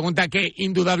primera pregunta que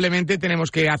indudablemente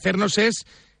tenemos que hacernos es: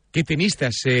 ¿qué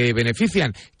tenistas se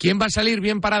benefician? ¿Quién va a salir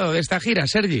bien parado de esta gira,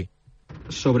 Sergi?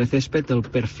 Sobre césped, el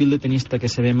perfil de tenista que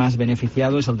se ve más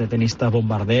beneficiado es el de tenista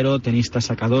bombardero, tenista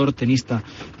sacador, tenista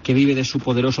que vive de su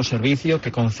poderoso servicio,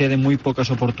 que concede muy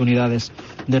pocas oportunidades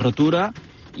de rotura,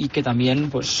 y que también,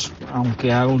 pues,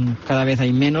 aunque aún cada vez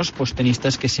hay menos, pues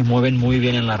tenistas que se mueven muy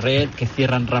bien en la red, que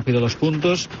cierran rápido los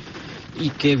puntos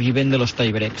y que viven de los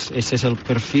tiebreaks. Ese es el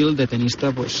perfil de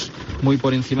tenista pues muy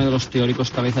por encima de los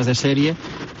teóricos cabezas de serie,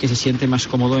 que se siente más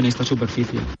cómodo en esta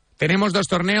superficie. Tenemos 2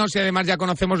 torneos y además ya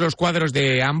conocemos los cuadros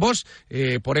de ambos.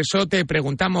 Por eso te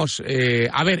preguntamos,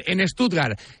 a ver, en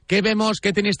Stuttgart, ¿qué vemos?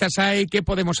 ¿Qué tenistas hay? ¿Qué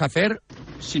podemos hacer?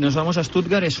 Si nos vamos a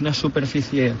Stuttgart, es una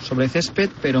superficie sobre césped,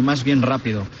 pero más bien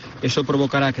rápido. Eso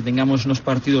provocará que tengamos unos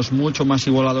partidos mucho más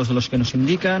igualados de los que nos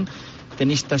indican,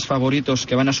 tenistas favoritos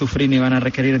que van a sufrir y van a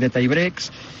requerir de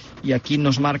tiebreaks, y aquí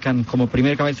nos marcan como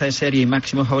primer cabeza de serie y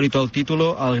máximo favorito al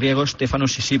título al griego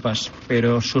Stefanos Tsitsipas,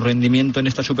 pero su rendimiento en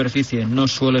esta superficie no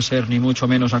suele ser ni mucho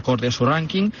menos acorde a su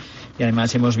ranking, y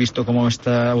además hemos visto como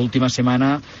esta última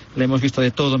semana le hemos visto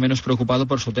de todo menos preocupado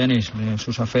por su tenis,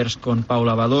 sus affairs con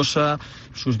Paula Badosa,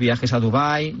 sus viajes a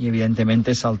Dubái, y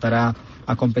evidentemente saltará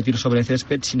a competir sobre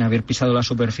césped sin haber pisado la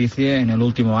superficie en el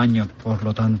último año. Por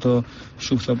lo tanto,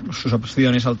 sus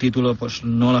opciones al título pues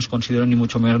no las considero ni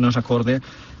mucho menos acorde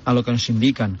a lo que nos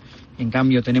indican. En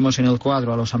cambio, tenemos en el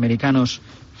cuadro a los americanos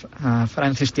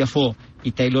Frances Tiafoe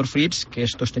y Taylor Fritz, que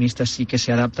estos tenistas sí que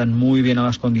se adaptan muy bien a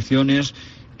las condiciones,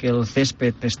 que el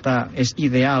césped es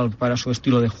ideal para su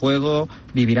estilo de juego,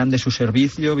 vivirán de su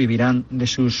servicio, vivirán de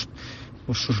sus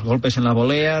golpes en la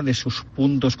volea, de sus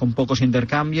puntos con pocos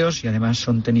intercambios, y además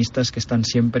son tenistas que están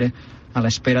siempre a la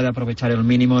espera de aprovechar el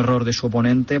mínimo error de su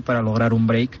oponente para lograr un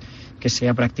break que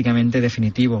sea prácticamente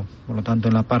definitivo. Por lo tanto,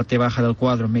 en la parte baja del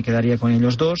cuadro me quedaría con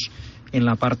ellos dos. En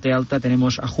la parte alta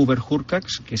tenemos a Hubert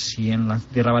Hurkacz, que si en la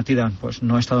tierra batida pues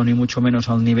no ha estado ni mucho menos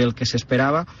al nivel que se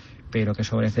esperaba, pero que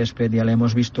sobre césped ya le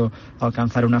hemos visto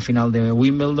alcanzar una final de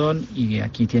Wimbledon, y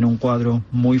aquí tiene un cuadro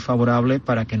muy favorable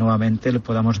para que nuevamente le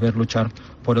podamos ver luchar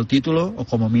por el título o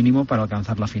como mínimo para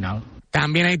alcanzar la final.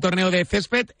 También hay torneo de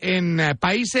césped en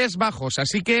Países Bajos,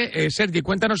 así que Sergi,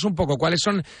 cuéntanos un poco cuáles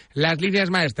son las líneas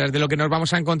maestras de lo que nos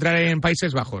vamos a encontrar en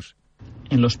Países Bajos.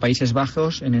 En los Países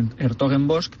Bajos, en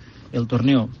Hertogenbosch, el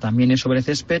torneo también es sobre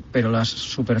césped, pero la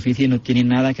superficie no tiene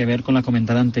nada que ver con la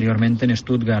comentada anteriormente en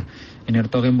Stuttgart. En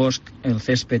Hertogenbosch el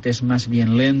césped es más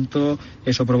bien lento,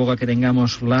 eso provoca que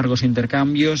tengamos largos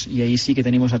intercambios, y ahí sí que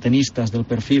tenemos a tenistas del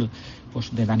perfil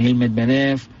pues de Daniil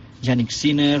Medvedev, Jannik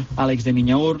Sinner, Alex de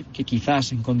Minaur, que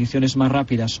quizás en condiciones más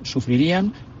rápidas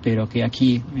sufrirían, pero que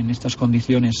aquí, en estas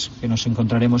condiciones que nos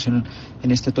encontraremos en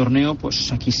este torneo,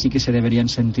 pues aquí sí que se deberían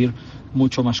sentir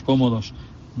mucho más cómodos.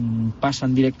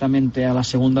 Pasan directamente a la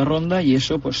segunda ronda, y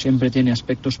eso pues siempre tiene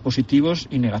aspectos positivos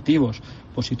y negativos.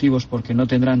 Positivos porque no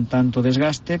tendrán tanto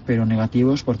desgaste, pero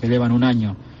negativos porque llevan un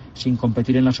año sin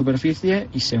competir en la superficie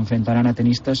y se enfrentarán a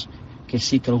tenistas que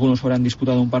sí que algunos habrán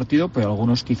disputado un partido, pero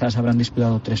algunos quizás habrán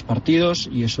disputado 3 partidos,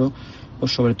 y eso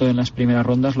pues sobre todo en las primeras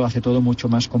rondas lo hace todo mucho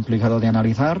más complicado de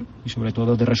analizar y sobre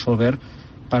todo de resolver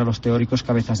para los teóricos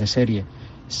cabezas de serie.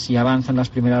 Si avanzan las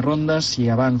primeras rondas, si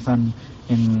avanzan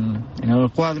en el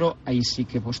cuadro, ahí sí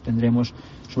que pues tendremos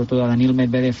sobre todo a Daniil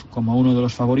Medvedev como uno de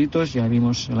los favoritos. Ya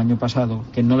vimos el año pasado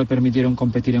que no le permitieron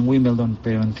competir en Wimbledon,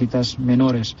 pero en citas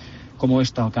menores como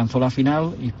esta alcanzó la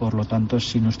final, y por lo tanto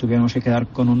si nos tuviéramos que quedar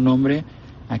con un nombre,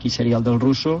 aquí sería el del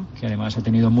ruso, que además ha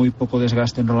tenido muy poco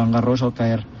desgaste en Roland Garros al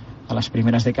caer a las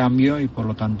primeras de cambio y por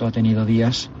lo tanto ha tenido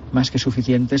días más que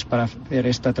suficientes para hacer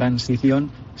esta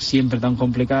transición siempre tan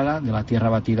complicada de la tierra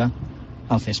batida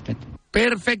al césped.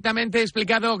 Perfectamente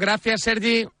explicado. Gracias,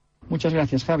 Sergi. Muchas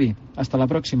gracias, Javi. Hasta la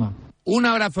próxima. Un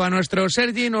abrazo a nuestro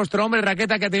Sergi, nuestro hombre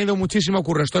raqueta que ha tenido muchísimo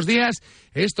curro estos días,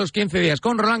 estos 15 días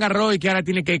con Roland Garros y que ahora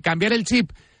tiene que cambiar el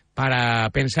chip para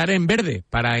pensar en verde,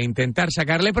 para intentar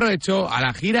sacarle provecho a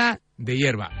la gira de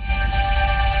hierba.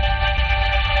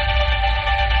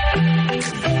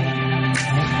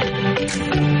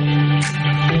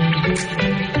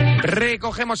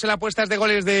 Recogemos en las apuestas de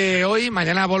goles de hoy.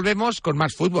 Mañana volvemos con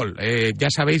más fútbol. Ya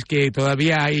sabéis que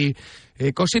todavía hay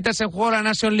cositas en juego. La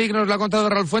Nation League nos lo ha contado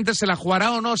Raúl Fuentes. ¿Se la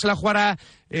jugará o no? ¿Se la jugará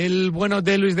el bueno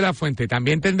de Luis de la Fuente?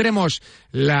 También tendremos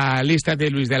la lista de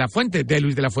Luis de la Fuente,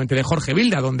 de Jorge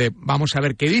Vilda, donde vamos a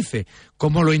ver qué dice,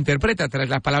 cómo lo interpreta tras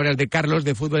las palabras de Carlos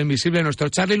de Fútbol Invisible, nuestro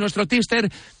Charlie, nuestro Tister,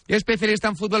 especialista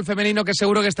en fútbol femenino, que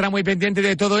seguro que estará muy pendiente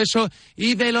de todo eso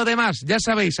y de lo demás. Ya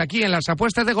sabéis, aquí en las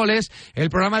apuestas de goles, el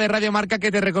programa de Radio Marca que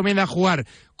te recomienda jugar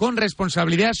con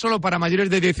responsabilidad, solo para mayores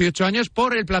de 18 años,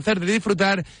 por el placer de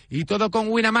disfrutar, y todo con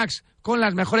Winamax, con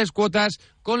las mejores cuotas,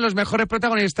 con los mejores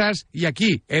protagonistas, y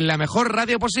aquí, en la mejor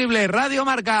radio posible, Radio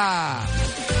Marca.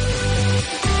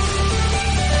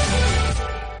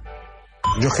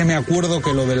 Yo es que me acuerdo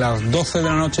que lo de las 12 de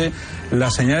la noche,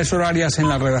 las señales horarias en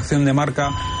la redacción de Marca,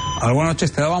 algunas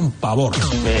noches te daban pavor.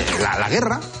 La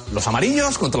guerra, los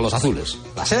amarillos contra los azules,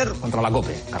 la SER contra la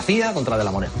COPE, García contra De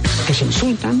la Moneda. Que se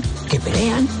insultan, que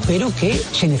pelean, pero que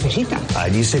se necesitan.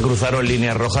 Allí se cruzaron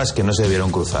líneas rojas que no se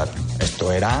debieron cruzar.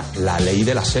 Esto era la ley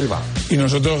de la selva. Y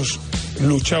nosotros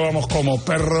luchábamos como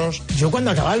perros. Yo cuando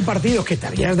acababa el partido, que te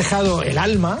habías dejado el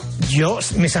alma, yo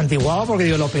me santiguaba porque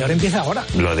digo, lo peor empieza ahora.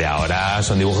 Lo de ahora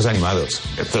son dibujos animados.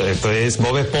 Esto es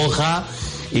Bob Esponja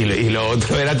y lo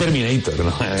otro era Terminator,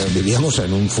 ¿no? Vivíamos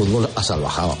en un fútbol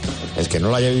asalvajado. El que no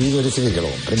lo haya vivido es difícil que lo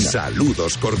comprenda.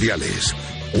 Saludos cordiales.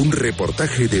 Un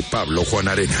reportaje de Pablo Juan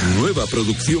Arena. Nueva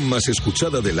producción más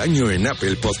escuchada del año en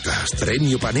Apple Podcast.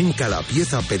 Premio Panenka a la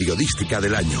pieza periodística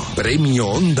del año. Premio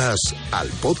Ondas al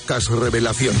podcast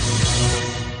Revelación.